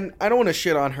 And I don't want to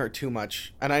shit on her too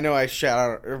much. And I know I shout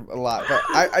out her a lot, but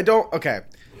I don't... Okay.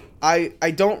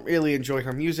 I don't really enjoy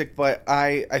her music, but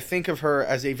I think of her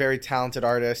as a very talented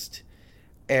artist,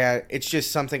 and it's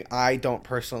just something I don't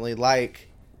personally like,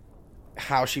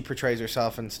 how she portrays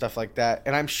herself and stuff like that.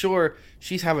 And I'm sure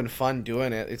she's having fun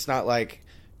doing it. It's not like...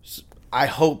 I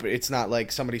hope it's not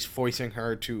like somebody's forcing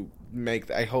her to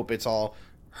make... I hope it's all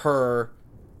her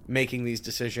making these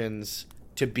decisions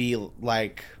to be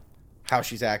like how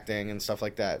she's acting and stuff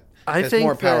like that. I There's think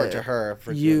more power that to her.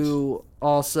 For you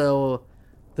also...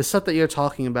 The stuff that you're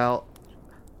talking about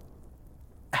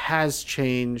has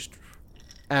changed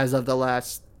as of the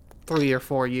last 3 or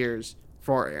 4 years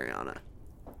for Ariana.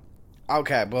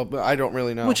 Okay, well, but I don't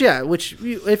really know. Which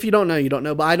if you don't know, you don't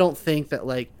know. But I don't think that,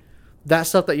 like, that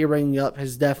stuff that you're bringing up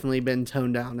has definitely been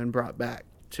toned down and brought back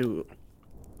to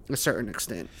a certain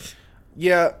extent.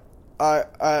 Yeah,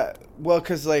 well,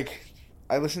 because, like,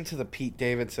 I listened to the Pete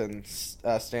Davidson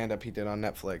stand-up he did on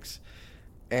Netflix,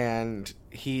 and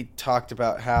he talked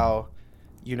about how,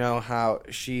 you know, how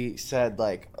she said,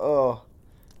 like,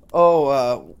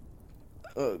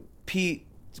 Pete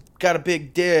got a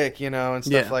big dick, you know, and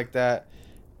stuff like that.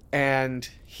 And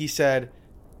he said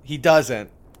he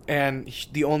doesn't. And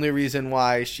the only reason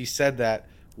why she said that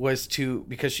was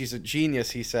because she's a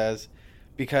genius, he says,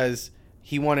 because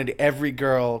he wanted every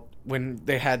girl, when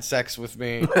they had sex with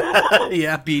me,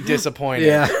 be disappointed.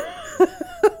 Yeah.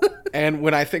 And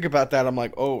when I think about that, I'm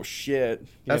like, oh, shit.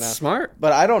 That's smart.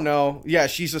 But I don't know. Yeah,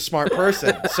 she's a smart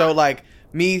person. So, like,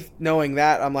 me knowing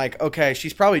that, I'm like, okay,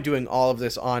 she's probably doing all of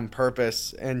this on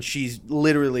purpose. And she's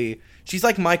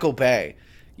like Michael Bay.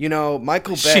 You know,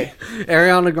 Michael Bay.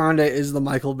 Ariana Grande is the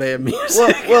Michael Bay of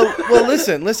music. Well,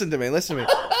 listen to me.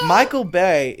 Michael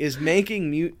Bay is making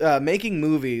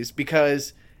movies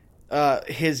because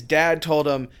his dad told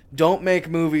him, don't make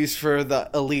movies for the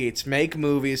elites, make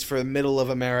movies for the middle of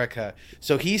America.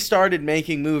 So he started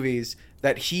making movies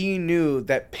that he knew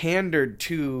that pandered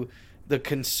to the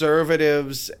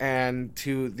conservatives and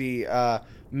to the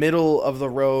middle of the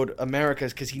road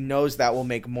Americas, because he knows that will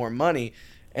make more money.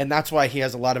 And that's why he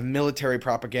has a lot of military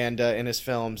propaganda in his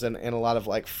films and a lot of,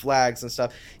 like, flags and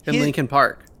stuff. In Lincoln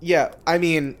Park. Yeah, I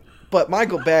mean, but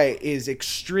Michael Bay is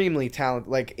extremely talented.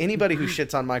 Like, anybody who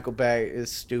shits on Michael Bay is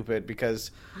stupid,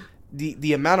 because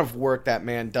the amount of work that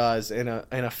man does in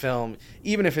a film,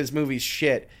 even if his movie's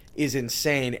shit, is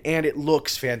insane, and it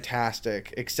looks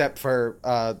fantastic, except for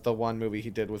the one movie he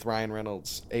did with Ryan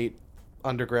Reynolds, 8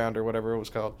 Underground or whatever it was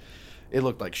called. It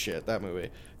looked like shit, that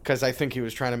movie. Because I think he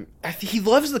was trying to... he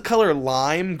loves the color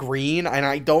lime green, and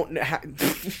I don't...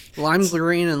 Lime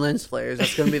green and lens flares.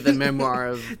 That's going to be the memoir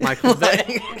of Michael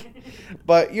Bay.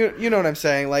 But you know what I'm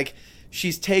saying? Like,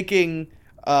 she's taking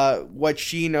what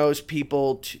she knows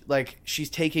people... like, she's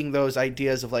taking those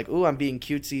ideas of, like, ooh, I'm being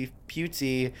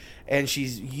cutesy, and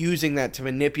she's using that to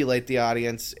manipulate the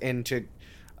audience into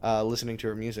listening to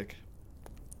her music.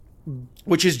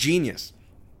 Which is genius.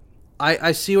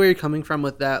 I see where you're coming from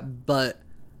with that, but...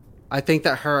 I think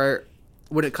that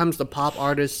when it comes to pop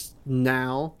artists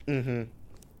now,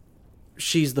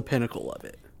 she's the pinnacle of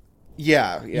it.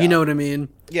 Yeah. You know what I mean?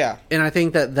 Yeah. And I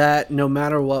think that no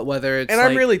matter what, whether it's... And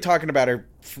I'm really talking about her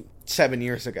 7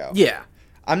 years ago. Yeah.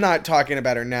 I'm not talking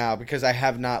about her now because I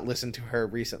have not listened to her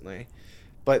recently.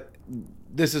 But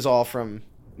this is all from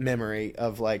memory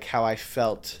of like how I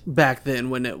felt back then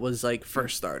when it was like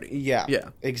first starting. Yeah,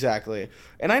 exactly.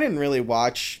 And I didn't really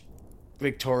watch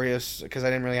Victorious because I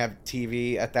didn't really have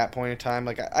TV at that point in time.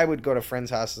 Like I would go to friends'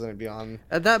 houses and it'd be on.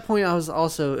 At that point, I was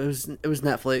also it was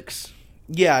Netflix.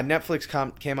 Yeah, Netflix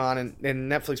came on, and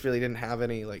Netflix really didn't have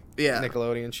any like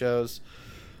Nickelodeon shows.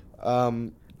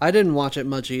 I didn't watch it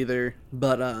much either,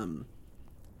 but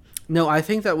no, I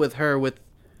think that with her,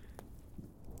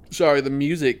 the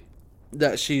music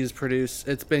that she's produced,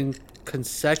 it's been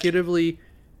consecutively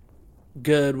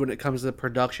good when it comes to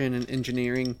production and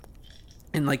engineering.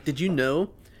 And like, did you know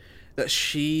that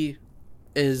she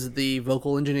is the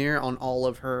vocal engineer on all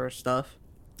of her stuff?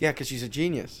 Yeah, because she's a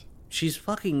genius. She's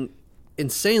fucking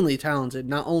insanely talented,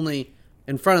 not only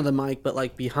in front of the mic, but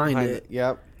like behind it.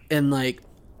 Yep. And like,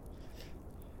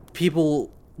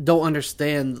 people don't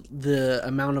understand the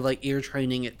amount of like ear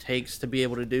training it takes to be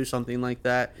able to do something like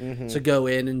that. Mm-hmm. To go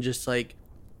in and just like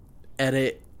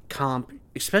edit, comp,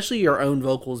 especially your own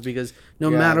vocals, because no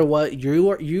matter what,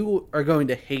 you are going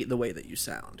to hate the way that you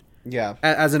sound. Yeah.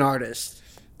 As an artist,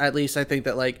 at least I think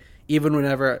that like even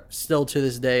whenever, still to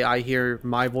this day, I hear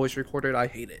my voice recorded, I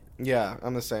hate it. Yeah,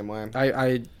 I'm the same way.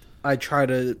 I try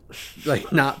to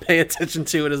like not pay attention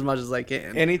to it as much as I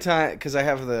can. Anytime, because I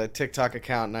have the TikTok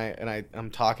account and I'm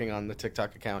talking on the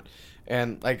TikTok account,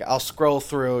 and like I'll scroll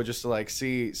through just to like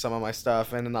see some of my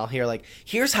stuff, and then I'll hear like,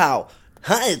 here's how.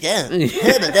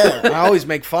 I always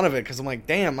make fun of it because I'm like,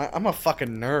 damn, I'm a fucking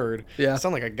nerd. Yeah, I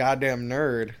sound like a goddamn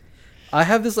nerd. I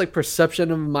have this like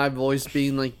perception of my voice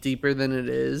being like deeper than it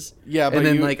is. Yeah, but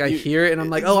and then I hear it and I'm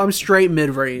like, oh, I'm straight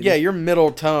mid range. Yeah, you're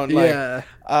middle tone. Like, yeah.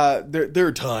 There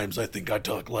are times I think I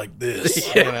talk like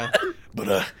this. Yeah.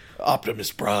 But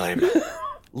Optimus Prime,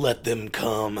 let them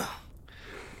come.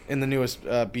 In the newest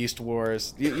Beast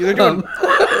Wars, they're doing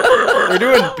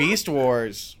Beast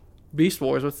Wars. Beast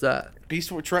Wars, what's that?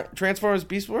 Transformers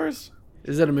Beast Wars.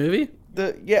 Is that a movie?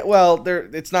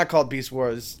 It's not called Beast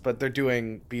Wars, but they're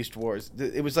doing Beast Wars.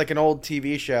 It was like an old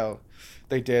TV show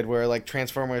they did where like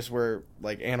Transformers were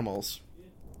like animals.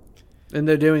 And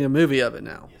they're doing a movie of it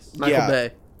now. Michael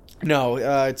Bay. No,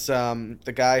 it's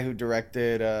the guy who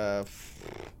directed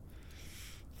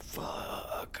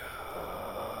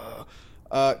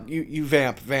you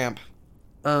vamp. Vamp.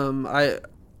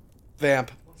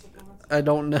 I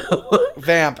don't know.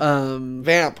 Vamp.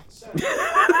 Vamp.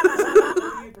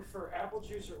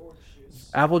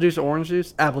 Apple juice or orange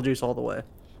juice? Apple juice all the way.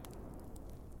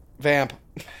 Vamp.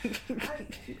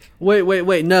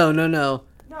 Wait. No.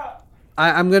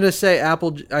 I'm going to say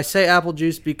apple. I say apple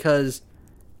juice because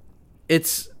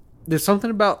there's something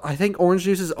about, I think orange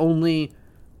juice is only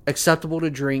acceptable to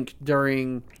drink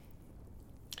during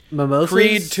mimosas.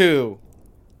 Creed 2.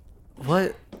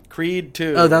 What? Creed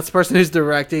 2. Oh, that's the person who's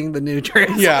directing the new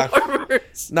Transformers. Yeah.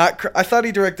 I thought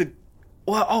he directed...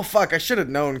 Well, oh, fuck. I should have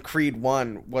known Creed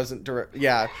 1 wasn't direct...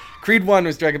 Yeah. Creed 1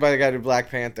 was directed by the guy who did Black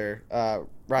Panther,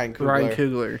 Ryan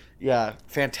Coogler. Yeah.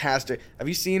 Fantastic. Have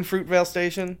you seen Fruitvale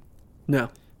Station? No.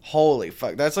 Holy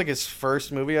fuck. That's like his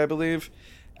first movie, I believe.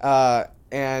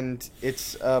 And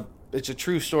it's a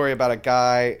true story about a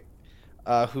guy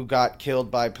who got killed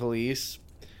by police.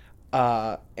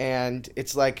 And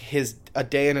it's like a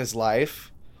day in his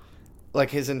life. Like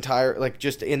his entire... Like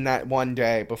just in that one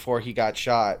day before he got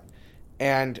shot.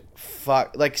 And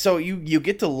fuck, like, so you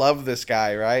get to love this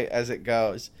guy, right, as it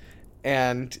goes.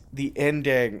 And the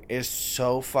ending is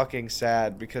so fucking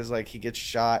sad because, like, he gets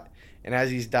shot, and as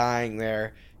he's dying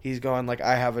there, he's going, like,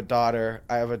 I have a daughter,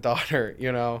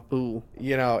 you know? Ooh.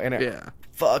 You know, and it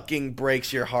fucking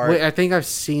breaks your heart. Wait, I think I've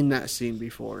seen that scene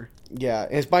before. Yeah,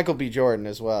 and it's Michael B. Jordan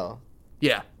as well.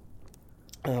 Yeah.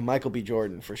 Michael B.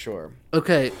 Jordan, for sure.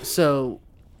 Okay, so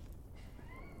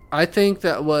I think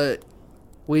that what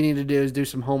we need to do is do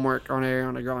some homework on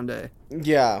Ariana Grande.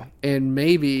 Yeah. And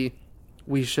maybe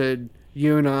we should,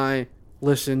 you and I,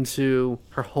 listen to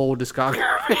her whole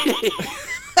discography.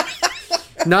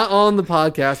 Not on the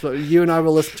podcast, but you and I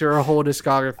will listen to her whole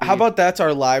discography. How about that's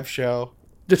our live show?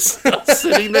 Just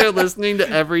sitting there listening to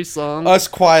every song. Us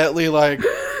quietly like...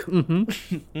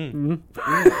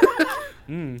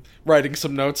 writing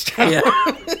some notes down. Yeah.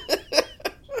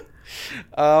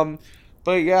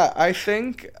 But yeah, I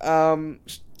think...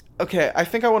 okay, I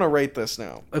think I want to rate this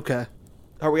now. Okay.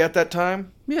 Are we at that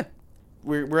time? Yeah.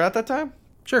 We're at that time?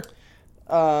 Sure.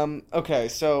 Okay,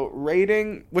 so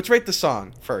rating... Let's rate the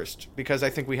song first, because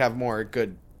I think we have more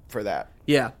good for that.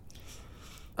 Yeah.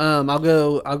 I'll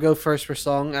go first for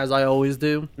song, as I always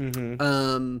do.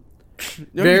 Mm-hmm.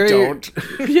 No, you don't.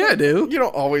 Yeah, I do. You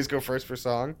don't always go first for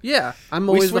song. Yeah, I'm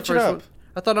always switch the first it up. one.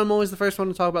 I thought I'm always the first one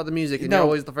to talk about the music, and No. you're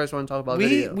always the first one to talk about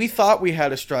video. We thought we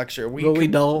had a structure. But we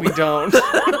don't. We don't.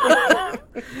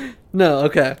 No,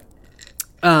 okay.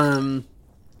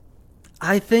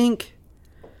 I think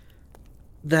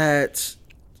that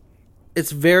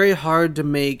it's very hard to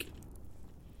make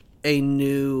a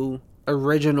new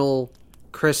original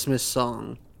Christmas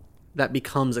song that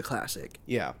becomes a classic.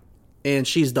 Yeah. And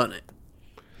she's done it.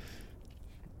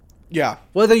 Yeah.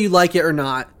 Whether you like it or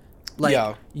not, like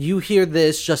Yeah. you hear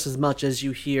this just as much as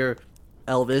you hear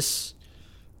Elvis.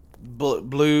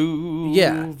 Blue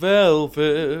Yeah.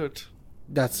 velvet.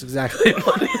 That's exactly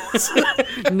what it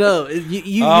is. No,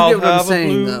 you I'll get what I'm have a saying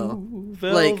blue though.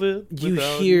 Like velvet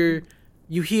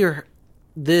you hear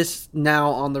this now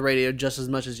on the radio just as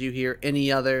much as you hear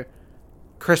any other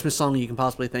Christmas song you can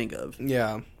possibly think of.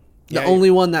 Yeah. The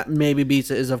only one that maybe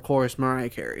beats it is, of course, Mariah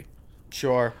Carey.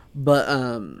 Sure. But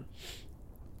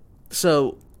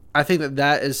so I think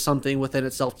that is something within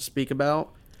itself to speak about.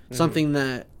 Mm-hmm. Something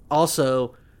that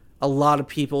also a lot of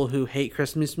people who hate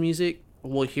Christmas music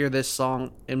will hear this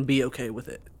song and be okay with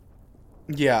it.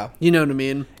 Yeah. You know what I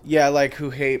mean? Yeah, like who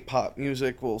hate pop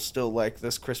music will still like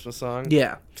this Christmas song.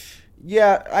 Yeah.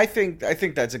 Yeah, I think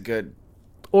that's a good.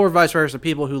 Or vice versa,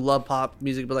 people who love pop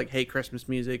music but like hate Christmas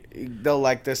music, They'll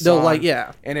like this song. they'll like,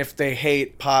 yeah. And if they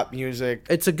hate pop music,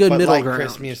 It's a good but middle like ground.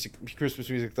 Christmas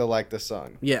music, they'll like this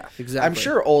song. Yeah, exactly. I'm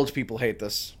sure old people hate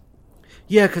this.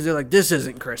 Yeah, because they're like, this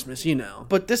isn't Christmas, you know.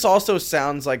 But this also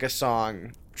sounds like a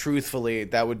song, truthfully,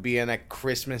 that would be in a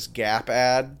Christmas Gap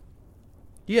ad.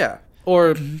 Yeah.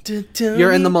 Or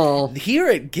you're in the mall. Here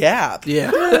at Gap.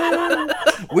 Yeah.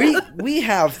 we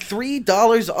have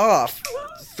 $3 off.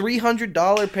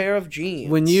 $300 pair of jeans.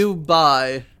 When you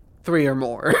buy 3 or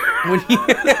more.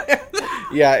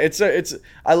 Yeah, it's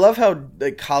I love how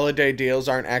like holiday deals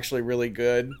aren't actually really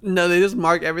good. No, they just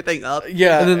mark everything up.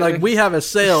 Yeah. And then like we have a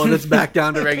sale and it's back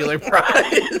down to regular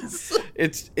price.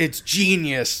 It's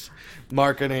genius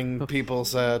marketing, people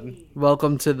said.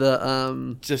 Welcome to the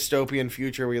Dystopian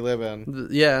future we live in.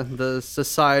 the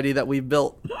society that we've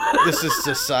built. This is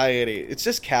society. It's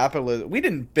just capitalism. We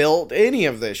didn't build any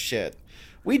of this shit.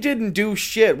 We didn't do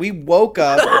shit. We woke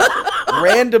up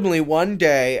randomly one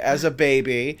day as a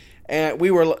baby, and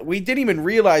we didn't even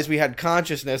realize we had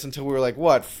consciousness until we were like,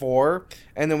 what, 4?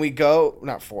 And then we go,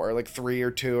 not 4, like 3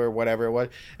 or 2 or whatever it was.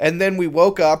 And then we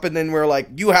woke up, and then we're like,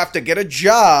 you have to get a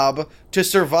job to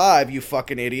survive, you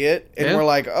fucking idiot. And we're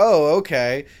like, oh,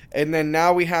 okay. And then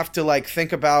now we have to like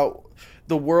think about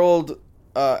the world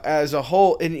as a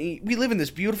whole. And we live in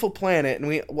this beautiful planet,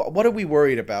 and what are we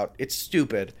worried about? It's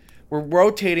stupid. We're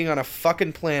rotating on a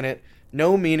fucking planet,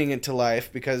 no meaning into life,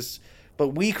 but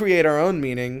we create our own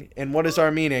meaning, and what is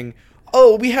our meaning?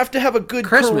 Oh, we have to have a good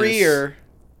career.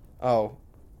 Oh.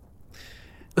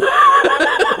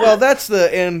 Well, that's the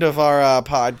end of our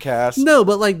podcast. No,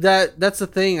 but like that's the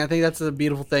thing. I think that's the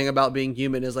beautiful thing about being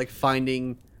human is like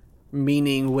finding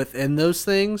meaning within those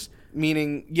things.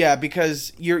 Meaning, yeah,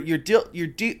 because you're dealt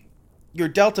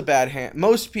a bad hand.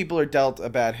 Most people are dealt a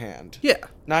bad hand. Yeah.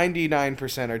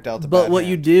 99% are dealt a bad hand. But what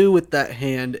you do with that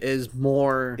hand is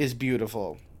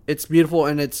beautiful. It's beautiful,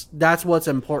 and that's what's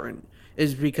important.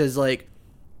 Is because like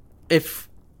if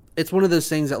it's one of those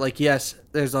things that like yes,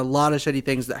 there's a lot of shitty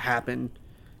things that happen.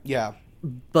 Yeah.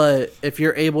 But if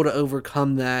you're able to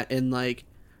overcome that and like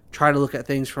try to look at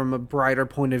things from a brighter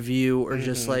point of view, or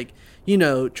just like, you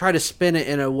know, try to spin it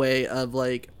in a way of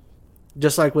like,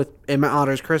 just like with Emma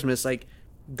Otter's Christmas, like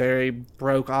very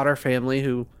broke Otter family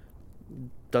who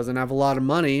doesn't have a lot of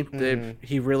money.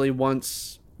 He really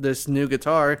wants this new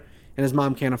guitar, and his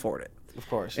mom can't afford it. Of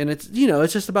course. And it's, you know,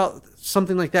 it's just about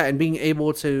something like that, and being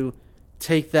able to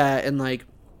take that and like,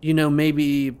 you know,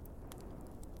 maybe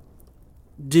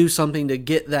do something to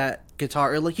get that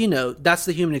guitar, or like, you know, that's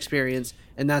the human experience,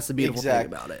 and that's the beautiful thing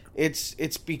about it. It's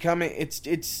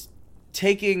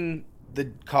taking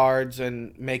the cards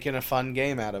and making a fun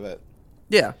game out of it.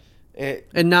 Yeah.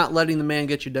 And not letting the man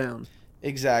get you down.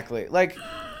 Exactly. Like,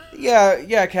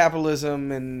 yeah,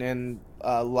 capitalism and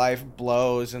life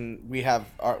blows, and we have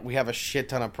a shit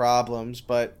ton of problems,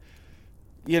 but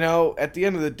you know, at the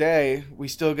end of the day, we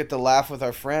still get to laugh with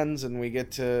our friends, and we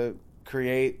get to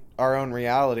create our own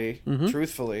reality,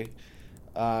 truthfully,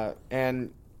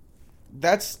 and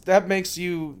that makes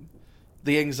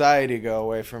the anxiety go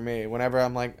away for me. Whenever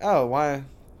I'm like, oh, why?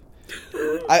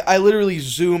 I literally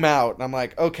zoom out, and I'm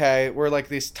like, okay, we're like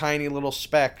this tiny little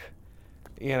speck,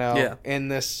 you know, in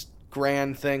this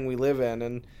grand thing we live in,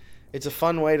 and it's a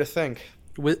fun way to think.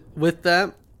 With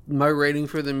that, my rating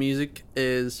for the music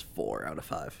is 4 out of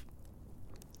 5.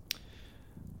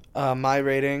 My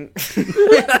rating.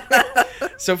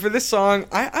 So for this song,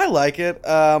 I like it.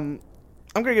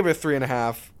 I'm gonna give it a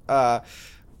 3.5.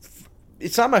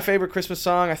 It's not my favorite Christmas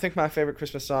song. I think my favorite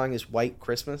Christmas song is "White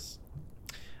Christmas,"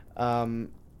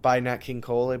 by Nat King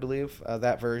Cole, I believe.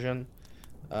 That version.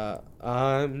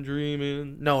 I'm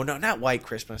dreaming. No, not White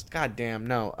Christmas. God damn,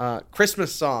 no.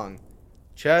 Christmas song.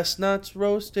 Chestnuts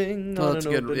roasting on an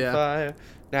open fire.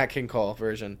 Nat King Cole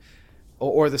version.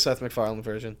 Or the Seth MacFarlane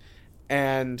version.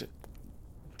 And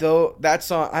though that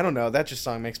song, I don't know, that just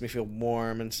song makes me feel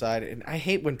warm inside. And I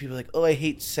hate when people are like, oh, I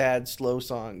hate sad, slow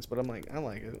songs. But I'm like, I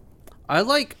like it. I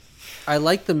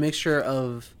like the mixture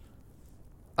of...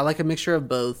 I like a mixture of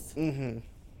both. Mm-hmm.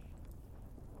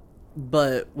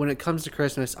 But when it comes to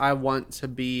Christmas, I want to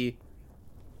be...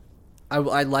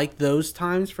 I like those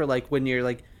times for like when you're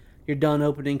like... You're done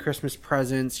opening Christmas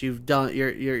presents. You're done.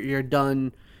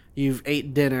 You've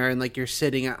ate dinner and like you're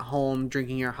sitting at home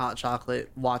drinking your hot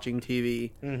chocolate, watching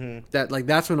TV. Mm-hmm.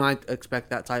 That's when I expect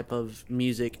that type of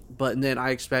music. But then I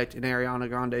expect an Ariana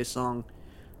Grande song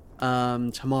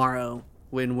tomorrow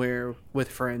when we're with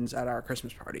friends at our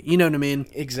Christmas party. You know what I mean?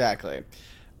 Exactly.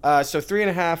 So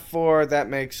 3.5, 4. That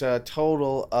makes a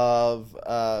total of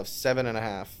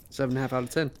 7.5. 7.5 out of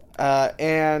 10.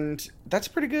 And that's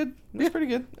pretty good. That's pretty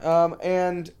good.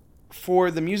 And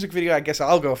for the music video, I guess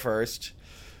I'll go first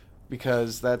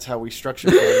because that's how we structure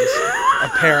things,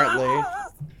 apparently.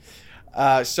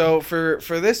 So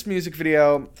for this music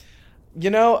video, you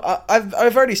know, I've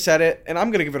already said it, and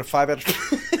I'm gonna give it a 5 out of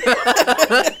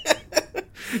 10.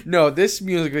 No, this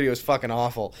music video is fucking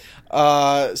awful.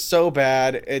 So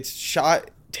bad. It's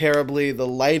shot terribly. The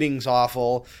lighting's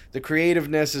awful. The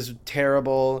creativeness is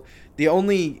terrible. The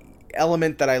only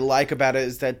element that I like about it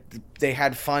is that they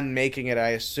had fun making it, I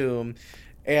assume.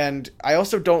 And I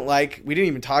also don't like, we didn't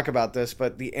even talk about this,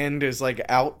 but the end is like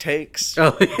outtakes.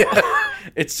 Oh, yeah.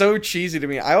 It's so cheesy to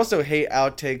me. I also hate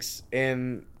outtakes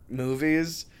in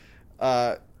movies.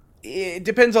 It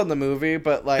depends on the movie,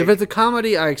 but like... If it's a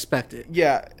comedy, I expect it.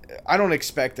 Yeah, I don't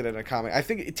expect it in a comedy. I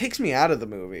think it takes me out of the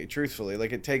movie, truthfully.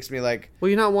 Like, it takes me like... Well,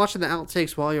 you're not watching the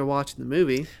outtakes while you're watching the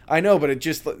movie. I know, but it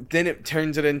just... Then it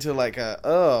turns it into like a...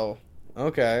 Oh,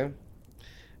 okay.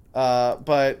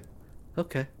 But...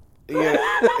 Okay. Yeah,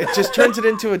 it just turns it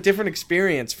into a different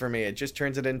experience for me. It just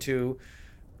turns it into...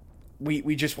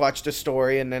 We just watched a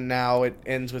story, and then now it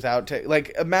ends with outtakes.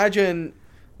 Like, imagine...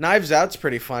 Knives Out's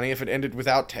pretty funny if it ended with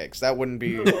outtakes. That wouldn't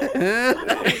be...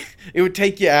 It would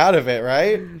take you out of it,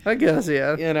 right? I guess,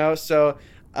 yeah. You know, so...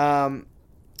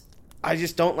 I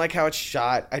just don't like how it's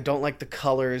shot. I don't like the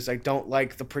colors. I don't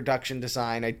like the production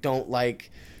design. I don't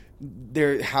like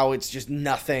how it's just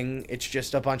nothing. It's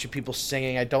just a bunch of people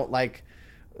singing. I don't like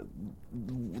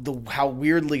how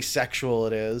weirdly sexual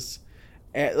it is.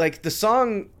 And, like, the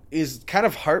song is kind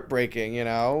of heartbreaking, you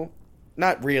know?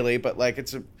 Not really, but, like,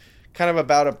 it's kind of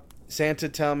about a Santa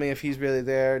tell me if he's really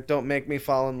there. Don't make me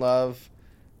fall in love.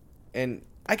 And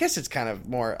I guess it's kind of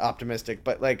more optimistic,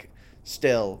 but, like,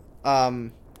 still...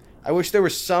 I wish there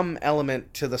was some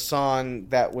element to the song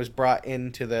that was brought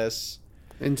into this.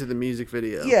 Into the music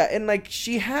video. Yeah, and, like,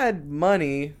 she had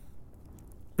money.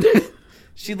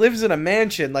 She lives in a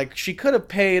mansion. Like, she could have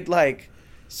paid, like,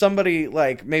 somebody,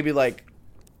 like, maybe, like,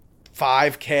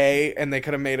 $5,000, and they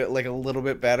could have made it, like, a little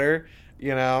bit better,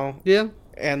 you know? Yeah.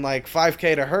 And, like,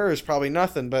 $5,000 to her is probably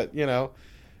nothing, but, you know,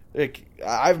 like,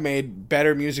 I've made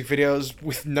better music videos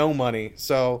with no money.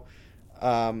 So,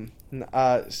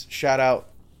 shout out.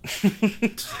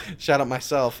 Shout out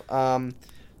myself.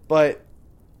 But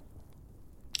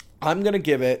I'm going to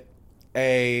give it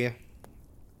a...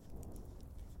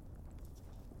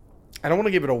 I don't want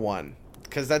to give it a 1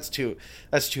 because that's too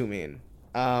mean.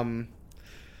 So I'm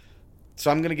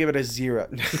going to give it a 0.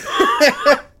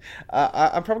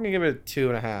 I'm probably going to give it a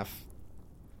 2.5.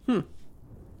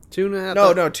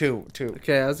 2.5? No, 2.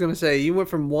 Okay, I was going to say, you went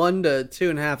from 1 to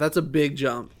 2.5. That's a big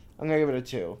jump. I'm going to give it a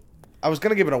 2. I was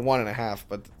going to give it a 1.5,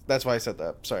 but that's why I said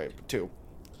that. Sorry, 2.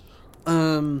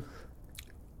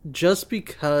 Just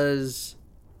because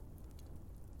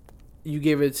you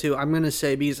gave it a 2, I'm going to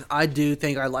say, because I do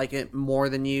think I like it more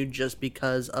than you, just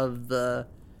because of the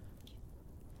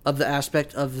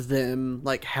aspect of them,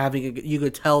 like, having you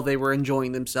could tell they were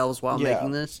enjoying themselves while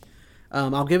making this.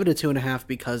 I'll give it a 2.5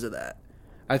 because of that.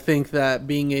 I think that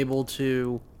being able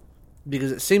to,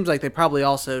 because it seems like they probably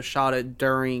also shot it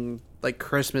during, like,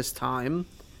 Christmas time.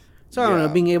 So I don't know,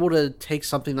 being able to take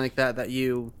something like that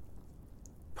you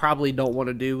probably don't want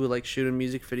to do, like shoot a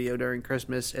music video during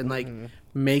Christmas and like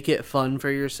make it fun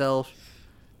for yourself.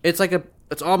 It's like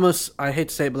it's almost, I hate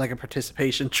to say it, but like a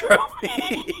participation trophy.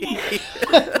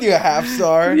 You a half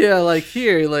star? Yeah, like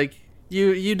here, like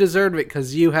you deserved it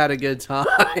because you had a good time.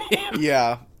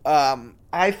 Yeah.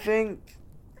 I think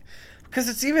Because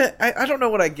it's even... I don't know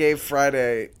what I gave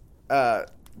Friday, the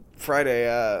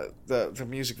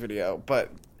music video, but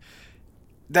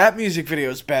that music video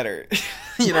is better.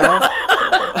 You know?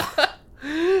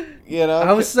 You know?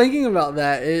 I was thinking about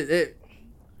that.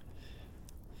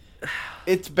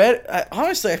 It's better.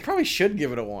 Honestly, I probably should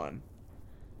give it a 1.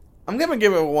 I'm going to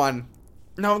give it a 1.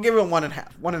 No, I'll give it a 1.5.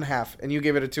 1.5. And you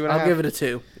give it a 2.5? I'll give it a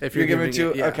 2. If you're giving it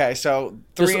 2? yeah. Okay, so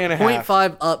Just 3.5.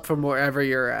 0.5 up from wherever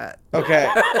you're at.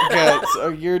 Okay, good. So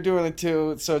you're doing a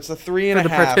 2. So it's a 3.5. For the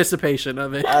participation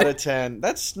of it. Out of 10.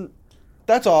 That's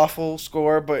awful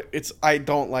score, but I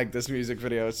don't like this music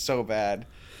video. It's so bad.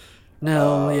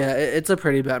 No, yeah, it's a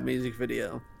pretty bad music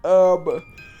video. Colin's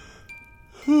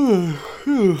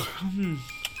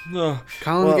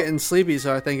getting sleepy,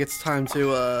 so I think it's time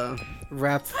to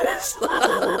wrap this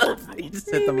up. He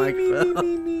just hit the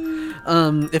microphone.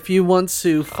 If you want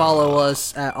to follow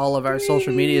us at all of our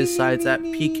social media sites at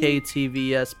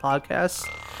PKTVS Podcast,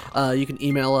 you can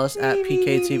email us at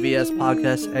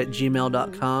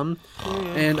pktvspodcast@gmail.com.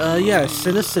 And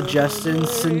send us suggestions,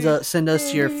 send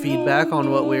us your feedback on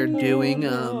what we're doing.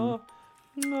 And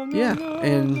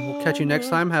we'll catch you next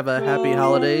time. Have a happy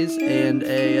holidays and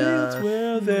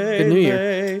a good New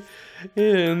Year.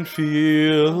 In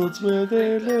fields where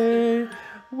they lay,